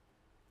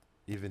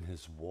 Even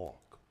his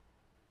walk,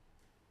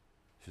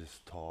 his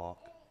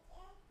talk,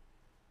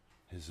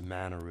 his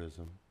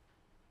mannerism.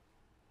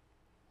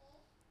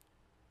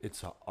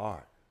 It's an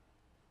art.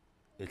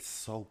 It's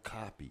so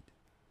copied.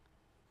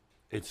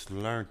 It's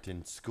learnt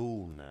in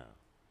school now.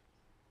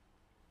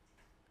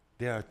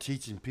 They are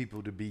teaching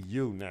people to be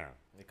you now.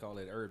 They call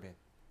it urban.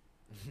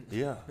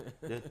 Yeah,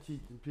 they're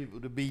teaching people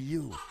to be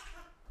you.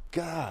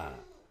 God,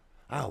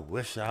 I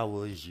wish I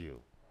was you.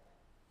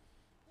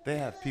 They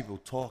have people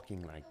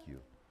talking like you,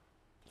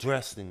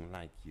 dressing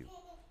like you,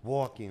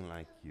 walking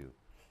like you,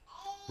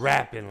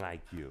 rapping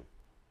like you,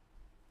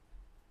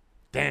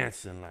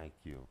 dancing like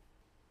you.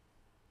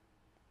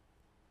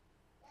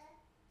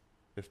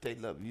 If they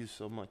love you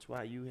so much,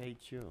 why you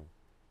hate you?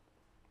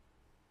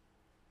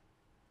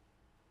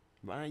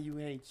 Why you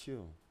hate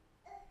you?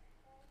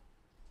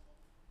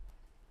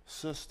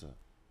 Sister,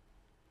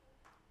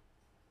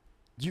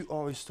 you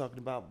always talking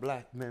about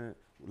black men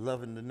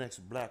loving the next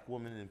black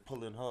woman and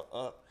pulling her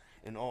up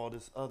and all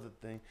this other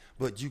thing,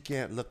 but you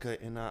can't look her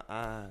in her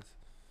eyes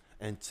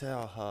and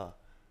tell her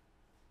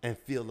and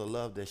feel the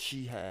love that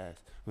she has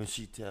when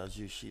she tells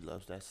you she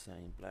loves that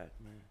same black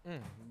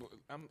man.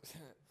 I'm,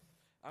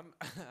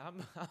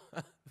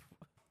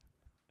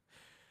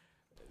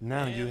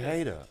 Now Man, you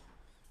hate her.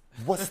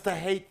 What's the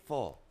hate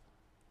for?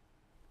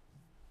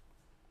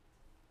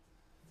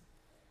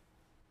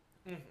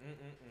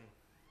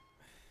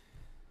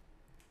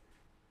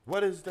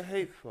 What is the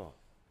hate for?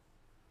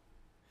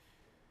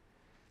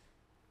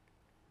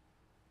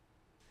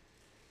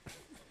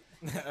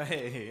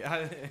 hey,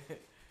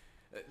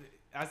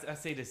 I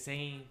say the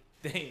same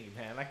thing,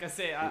 man. Like I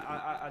said,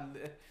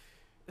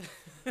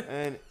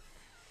 and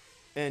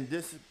and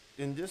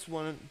this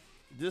one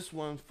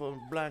for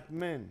black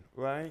men,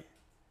 right?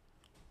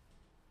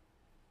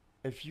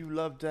 If you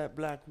love that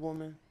black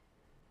woman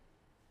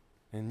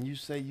and you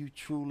say you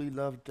truly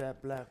love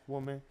that black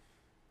woman,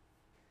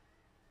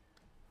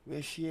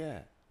 where's she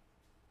at?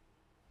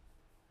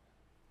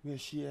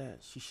 Where's she at?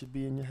 She should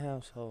be in your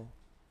household.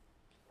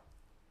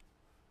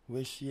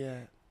 Where's she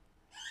at?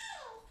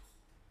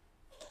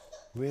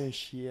 Where is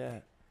she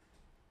at?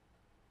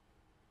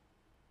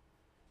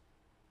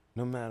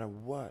 No matter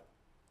what,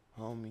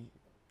 homie,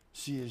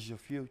 she is your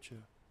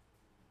future.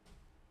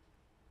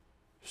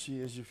 She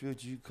is your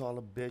future. You call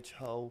her bitch,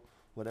 hoe,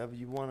 whatever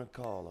you want to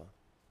call her.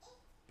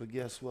 But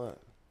guess what?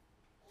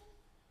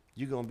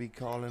 You're going to be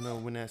calling her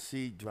when that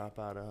seed drop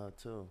out of her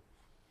too.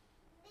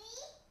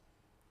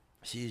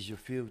 She is your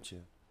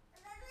future.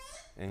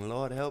 And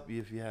Lord help you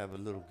if you have a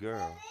little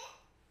girl.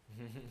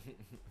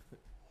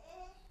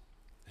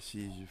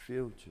 She is your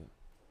future.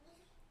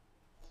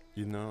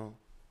 You know?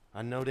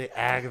 I know they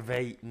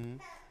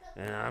aggravating,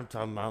 and I'm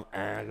talking about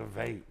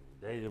aggravating.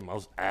 They the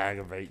most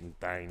aggravating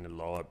thing the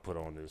Lord put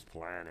on this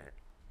planet.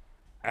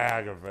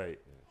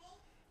 Aggravating.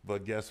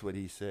 But guess what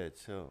he said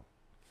too?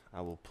 I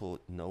will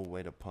put no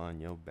weight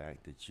upon your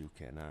back that you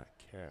cannot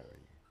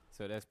carry.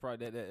 So that's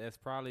probably that's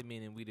probably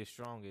meaning we the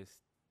strongest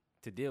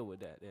to deal with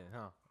that then,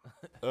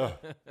 huh?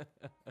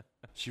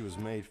 She was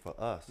made for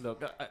us.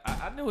 Look,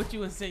 I know what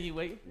you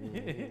insinuate.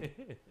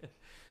 Mm-hmm.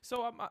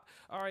 So I'm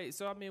all right.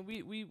 So I mean,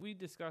 we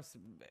discussed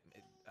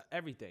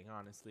everything,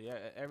 honestly,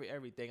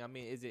 everything. I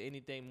mean, is there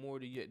anything more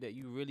to you that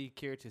you really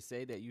care to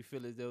say that you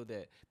feel as though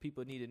that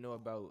people need to know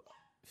about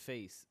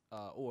Face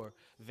or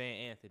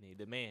Van Anthony,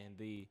 the man,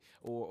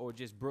 or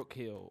just Brook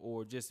Hill,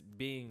 or just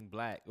being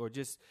black, or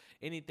just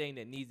anything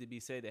that needs to be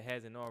said that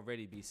hasn't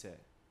already been said?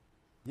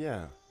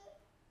 Yeah.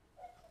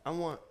 I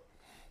want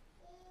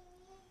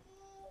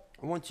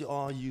you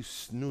all you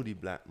snooty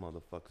black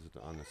motherfuckers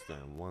to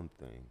understand one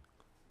thing,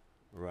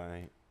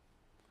 right?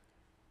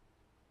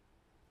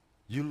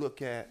 You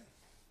look at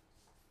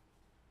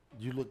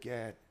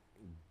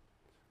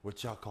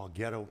what y'all call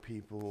ghetto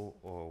people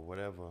or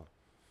whatever,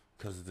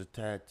 because of the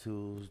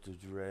tattoos, the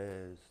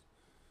dreads,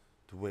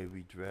 the way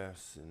we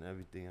dress, and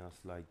everything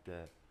else like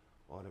that.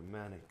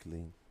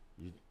 Automatically,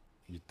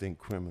 you think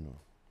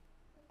criminal.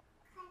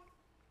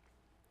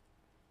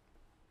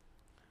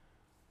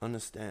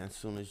 Understand as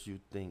soon as you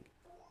think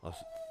of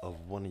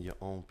one of your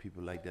own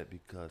people like that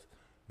because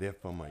they're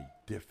from a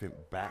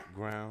different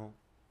background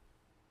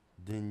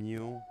than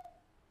you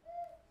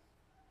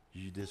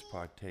just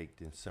partaked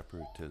in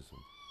separatism.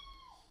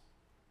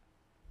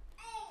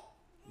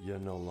 You're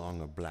no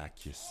longer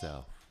black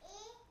yourself.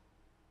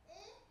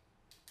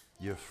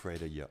 You're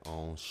afraid of your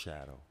own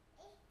shadow.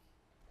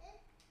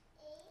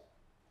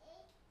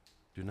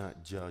 Do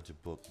not judge a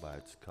book by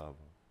its cover.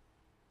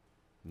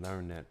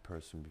 Learn that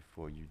person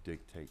before you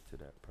dictate to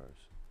that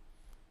person.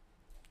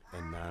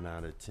 And 9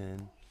 out of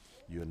 10,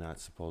 you're not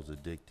supposed to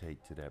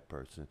dictate to that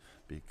person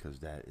because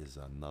that is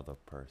another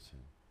person.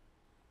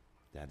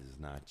 That is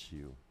not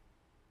you.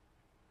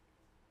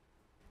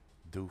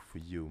 Do for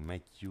you,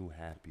 make you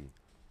happy.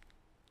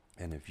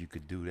 And if you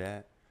could do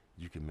that,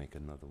 you can make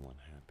another one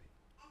happy.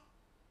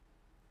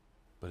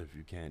 But if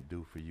you can't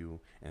do for you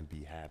and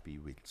be happy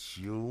with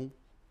you,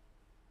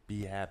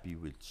 be happy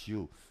with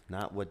you,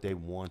 not what they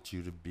want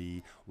you to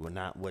be, or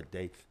not what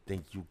they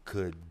think you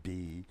could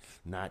be,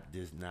 not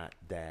this, not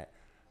that.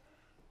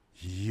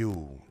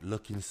 You,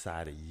 look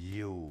inside of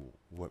you,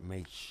 what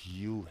makes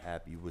you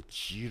happy,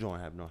 what you don't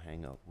have no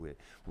hang up with,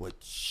 what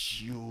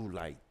you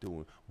like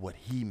doing, what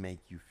he make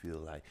you feel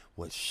like,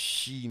 what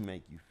she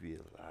make you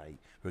feel like,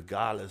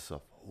 regardless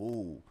of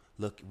who,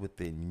 look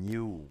within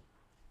you.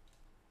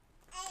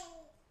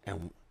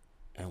 And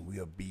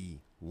we'll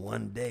be,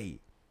 one day,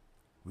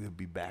 we'll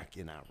be back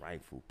in our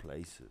rightful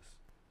places.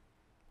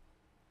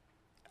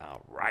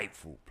 Our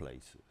rightful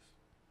places.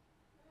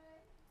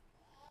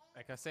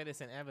 Like I said,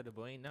 it's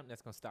inevitable. Ain't nothing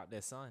that's gonna stop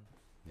that sun.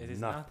 It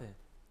is nothing.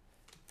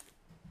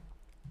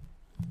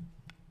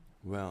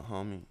 Well,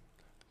 homie,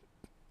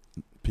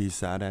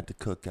 peace out at the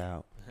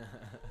cookout.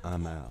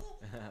 I'm out.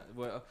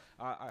 Well,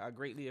 I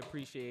greatly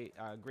appreciate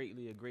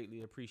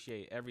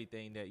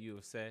everything that you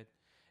have said.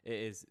 It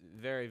is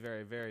very,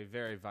 very, very,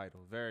 very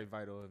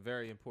vital, and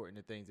very important.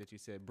 The things that you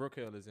said. Brook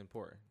Hill is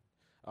important.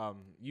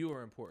 You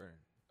are important.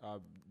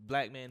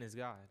 Black man is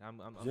God.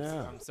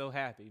 I'm so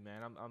happy,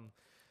 man.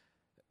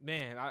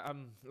 Man,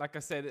 I'm like I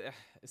said,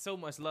 so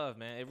much love,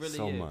 man. It really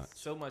So is much.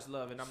 so much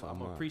love, and So I'm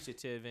much.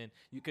 appreciative, and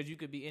because you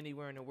could be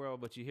anywhere in the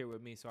world, but you're here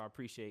with me, so I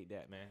appreciate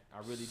that, man. I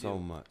really So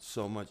do. much,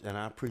 so much. And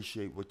I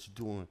appreciate what you're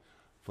doing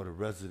for the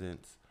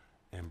residents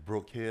in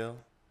Brook Hill.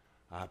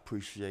 I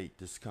appreciate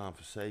this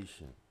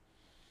conversation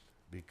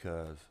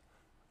because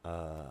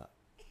uh,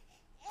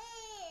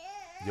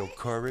 your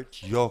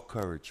courage,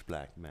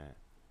 black man,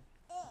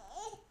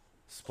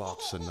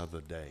 sparks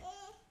another day.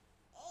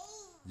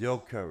 Your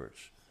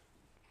courage.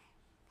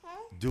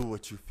 Do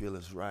what you feel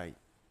is right.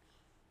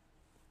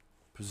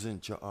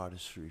 Present your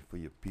artistry for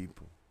your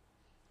people.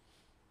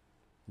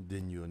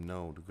 Then you'll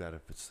know the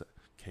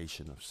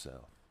gratification of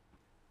self.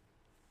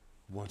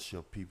 Once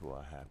your people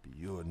are happy,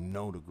 you'll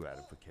know the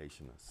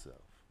gratification of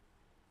self.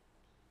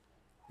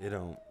 It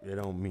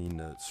don't mean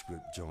the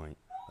script joint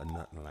or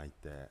nothing like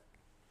that.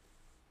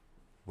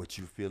 What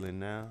you feeling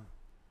now,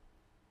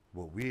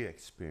 what we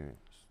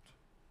experienced,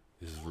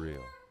 is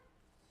real.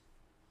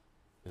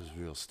 It's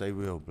real. Stay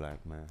real,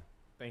 black man.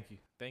 Thank you,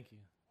 thank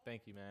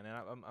you, man. And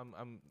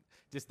I'm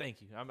just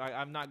thank you.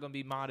 I'm not gonna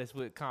be modest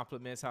with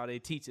compliments how they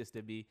teach us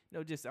to be. No,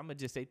 I'm gonna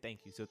just say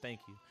thank you. So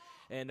thank you,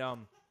 and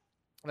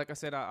like I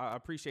said, I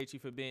appreciate you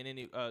for being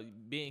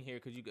here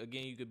because you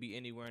could be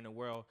anywhere in the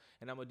world.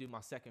 And I'm gonna do my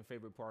second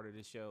favorite part of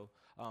the show.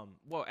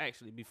 Well,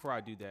 actually, before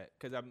I do that,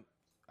 because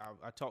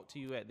I talked to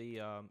you at the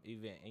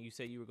event, and you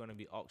said you were gonna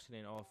be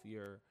auctioning off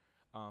your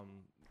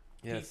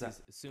Yes,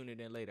 pieces sooner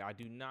than later. I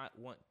do not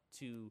want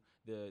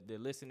the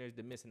listeners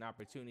to miss an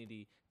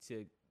opportunity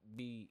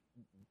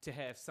to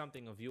have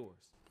something of yours.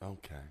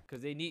 Okay.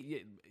 Because they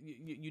need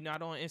you're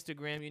not on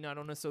Instagram, you're not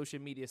on the social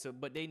media,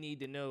 but they need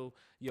to know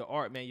your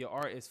art, man. Your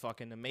art is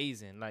fucking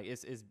amazing. Like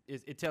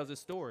it tells a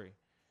story.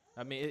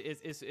 I mean,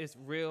 it's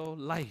real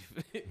life.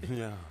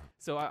 Yeah.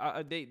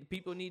 So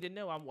people need to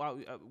know.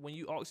 When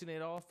you auction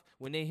it off,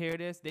 when they hear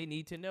this, they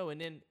need to know.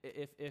 And then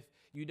if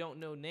you don't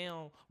know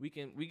now,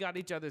 we got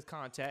each other's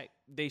contact.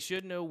 They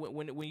should know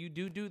when you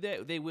do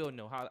that. They will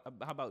know. How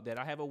about that?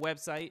 I have a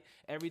website.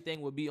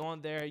 Everything will be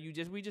on there.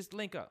 We just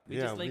link up. We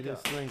just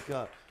link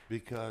up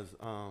because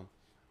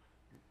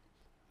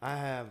I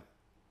have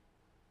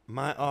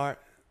my art.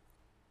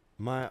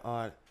 My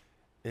art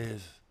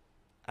is,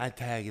 I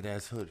tag it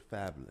as Hood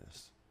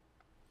Fabulous.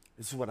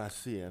 It's what I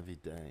see every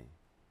day.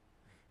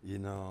 You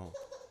know,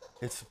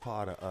 it's a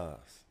part of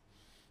us.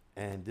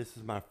 And this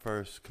is my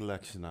first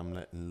collection I'm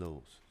letting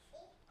loose.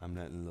 I'm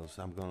going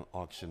to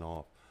auction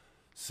off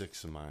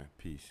 6 of my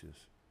pieces.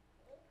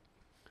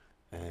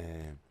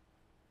 And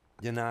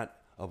they're not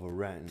of a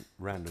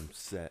random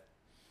set.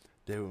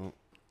 You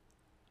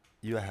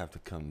have to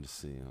come to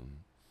see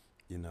them.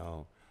 You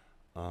know,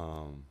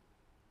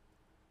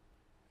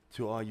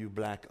 to all you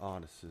black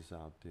artists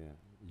out there,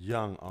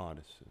 young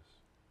artists,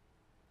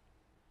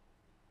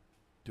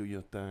 do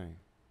your thing.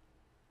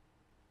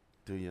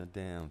 Do your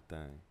damn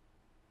thing.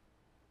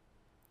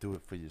 Do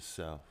it for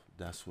yourself.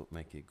 That's what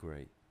make it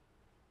great.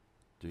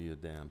 Do your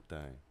damn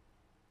thing.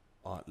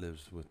 Art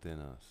lives within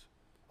us.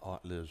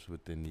 Art lives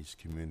within these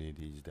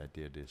communities that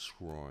they're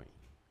destroying.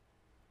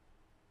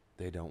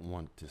 They don't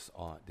want this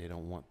art. They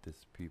don't want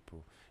this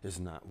people. It's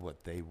not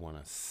what they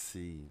want to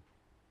see.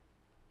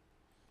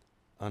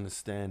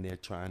 Understand they're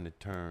trying to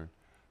turn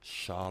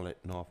Charlotte,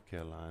 North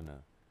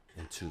Carolina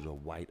into the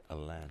white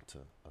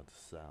Atlanta of the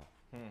South.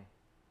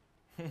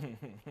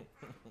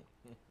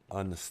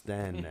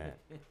 Understand that.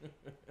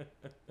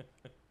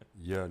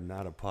 You're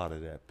not a part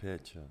of that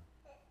picture.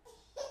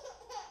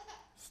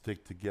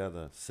 Stick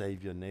together.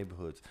 Save your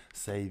neighborhoods.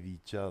 Save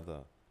each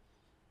other.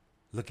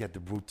 Look at the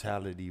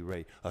brutality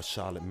rate of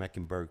Charlotte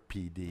Mecklenburg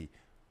PD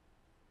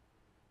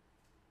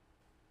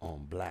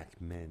on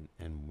black men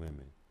and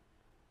women.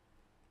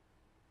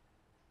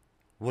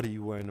 What are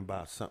you worrying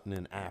about something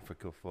in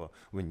Africa for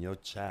when your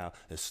child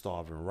is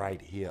starving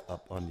right here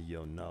up under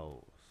your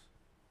nose?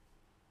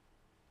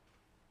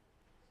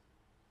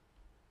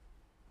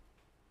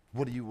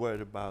 What are you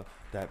worried about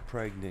that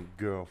pregnant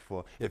girl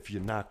for if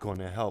you're not going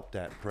to help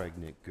that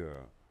pregnant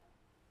girl?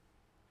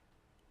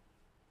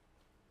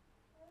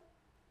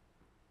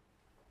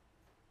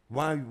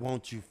 Why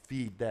won't you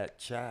feed that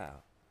child?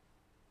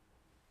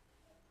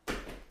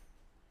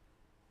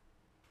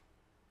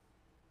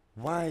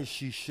 Why is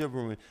she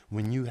shivering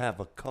when you have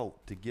a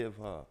coat to give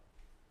her?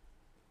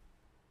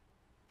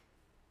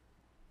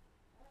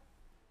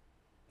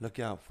 Look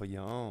out for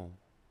your own.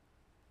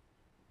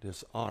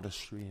 There's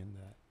artistry in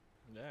that.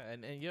 Yeah,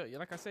 and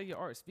like I said, your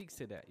art speaks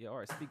to that. Your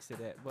art speaks to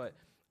that. But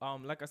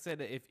like I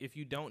said, if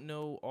you don't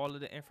know all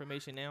of the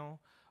information now,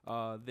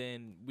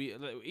 then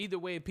either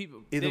way,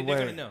 they're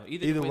gonna know.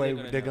 Either way,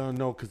 they're gonna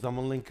know because I'm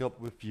gonna link up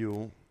with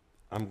you.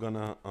 I'm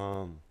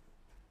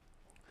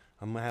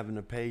having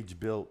a page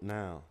built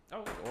now.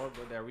 Oh, well,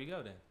 there we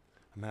go then.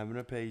 I'm having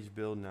a page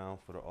built now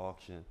for the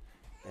auction,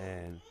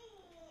 and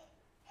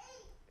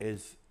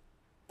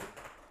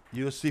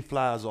you'll see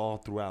flyers all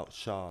throughout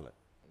Charlotte.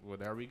 Well,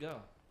 there we go.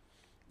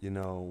 You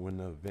know, when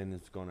the event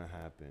is going to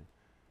happen,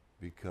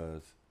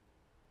 because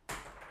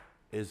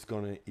it's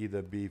going to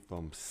either be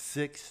from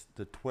 6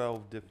 to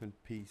 12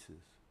 different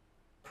pieces.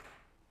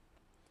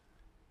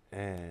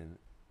 And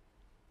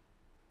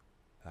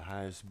the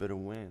highest bidder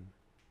win.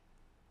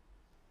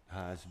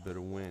 Highest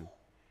bidder win.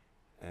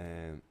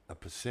 And a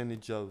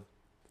percentage of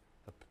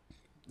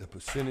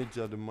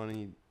the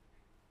money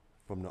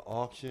from the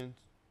auctions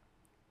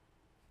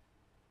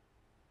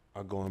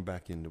are going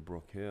back into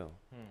Brook Hill.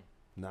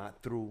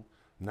 Not through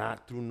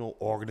no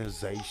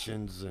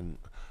organizations and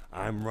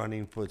I'm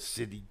running for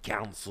city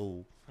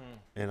council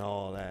and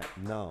all that.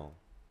 No.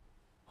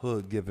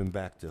 Hood giving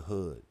back to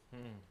hood.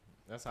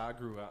 That's how I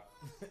grew up.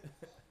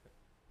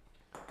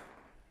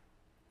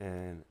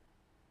 And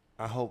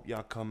I hope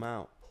y'all come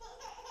out.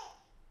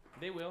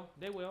 They will.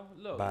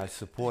 Look. By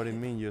supporting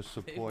me, you're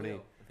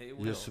supporting They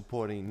will. you're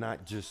supporting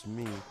not just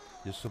me,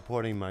 you're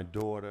supporting my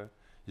daughter,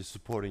 you're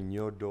supporting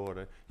your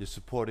daughter, you're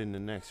supporting the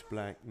next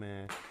black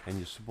man, and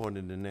you're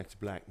supporting the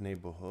next black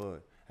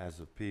neighborhood as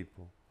a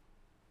people.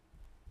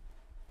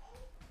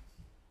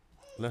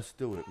 Let's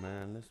do it,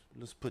 man.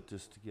 Let's put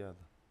this together.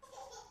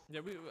 Yeah,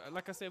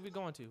 like I said, we're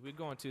going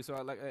to. So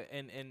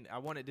and I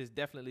wanted to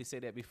definitely say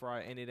that before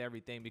I ended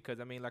everything, because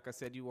I mean, like I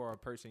said, you are a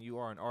person, you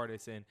are an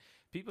artist, and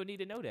people need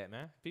to know that,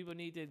 man. People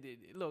need to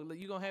look.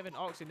 You're gonna have an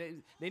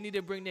auction. They need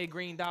to bring their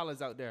green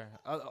dollars out there,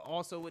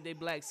 also with their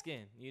black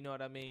skin. You know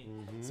what I mean?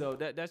 Mm-hmm. So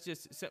that's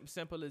just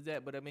simple as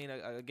that. But I mean,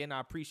 again,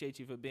 I appreciate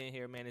you for being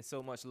here, man. It's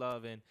so much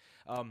love, and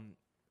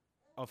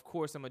of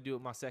course, I'm going to do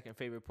it my second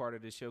favorite part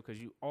of the show,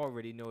 because you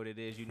already know what it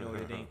is. You know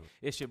what it ain't.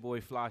 It's your boy,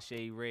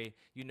 Flashe Ray.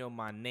 You know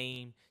my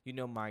name. You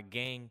know my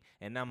gang.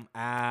 And I'm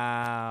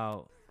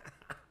out.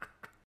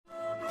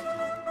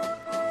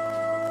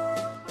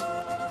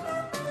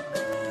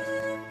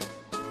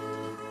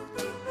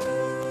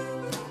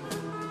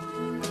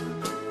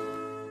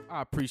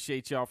 I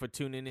appreciate y'all for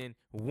tuning in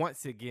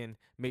once again.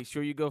 Make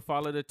sure you go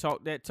follow the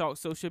Talk That Talk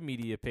social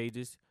media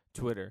pages,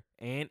 Twitter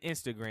and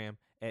Instagram,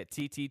 at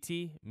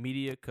TTT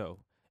Media Co.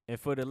 And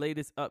for the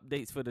latest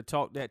updates for the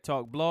Talk That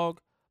Talk blog,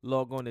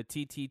 log on to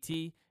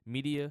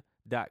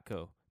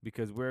tttmedia.co,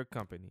 because we're a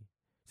company.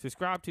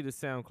 Subscribe to the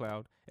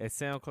SoundCloud at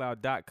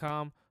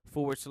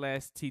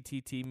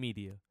soundcloud.com/TTT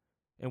Media.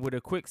 And with a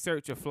quick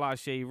search of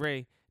Flashe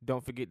Ray,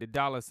 don't forget the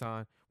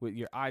 $ with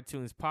your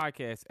iTunes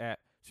podcast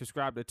app.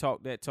 Subscribe to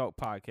Talk That Talk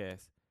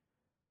podcast.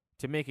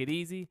 To make it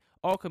easy,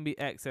 all can be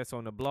accessed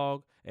on the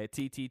blog at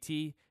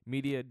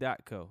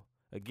tttmedia.co.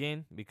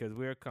 Again, because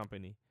we're a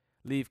company.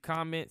 Leave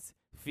comments,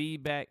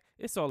 feedback.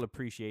 It's all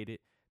appreciated.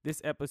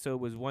 This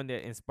episode was one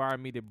that inspired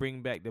me to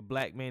bring back the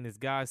Black Man is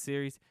God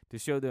series to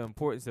show the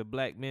importance of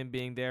black men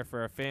being there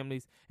for our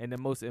families and the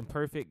most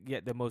imperfect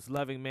yet the most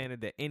loving manner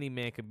that any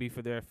man could be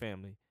for their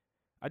family.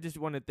 I just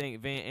want to thank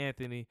Van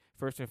Anthony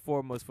first and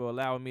foremost for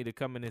allowing me to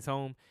come in his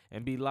home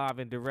and be live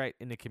and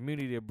direct in the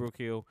community of Brook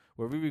Hill,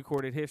 where we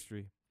recorded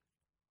history.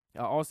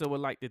 I also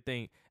would like to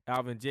thank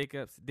Alvin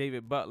Jacobs,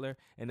 David Butler,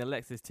 and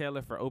Alexis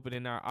Taylor for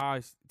opening our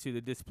eyes to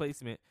the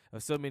displacement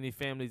of so many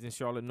families in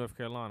Charlotte, North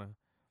Carolina.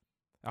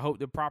 I hope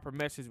the proper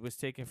message was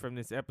taken from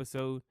this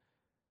episode.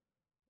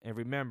 And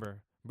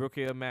remember, Brook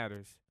Hill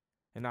matters.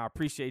 And I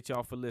appreciate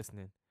y'all for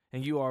listening.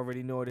 And you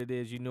already know what it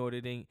is. You know what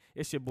it ain't.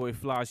 It's your boy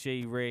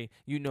Flashe Ray.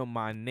 You know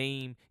my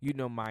name. You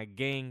know my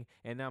gang.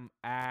 And I'm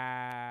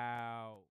out.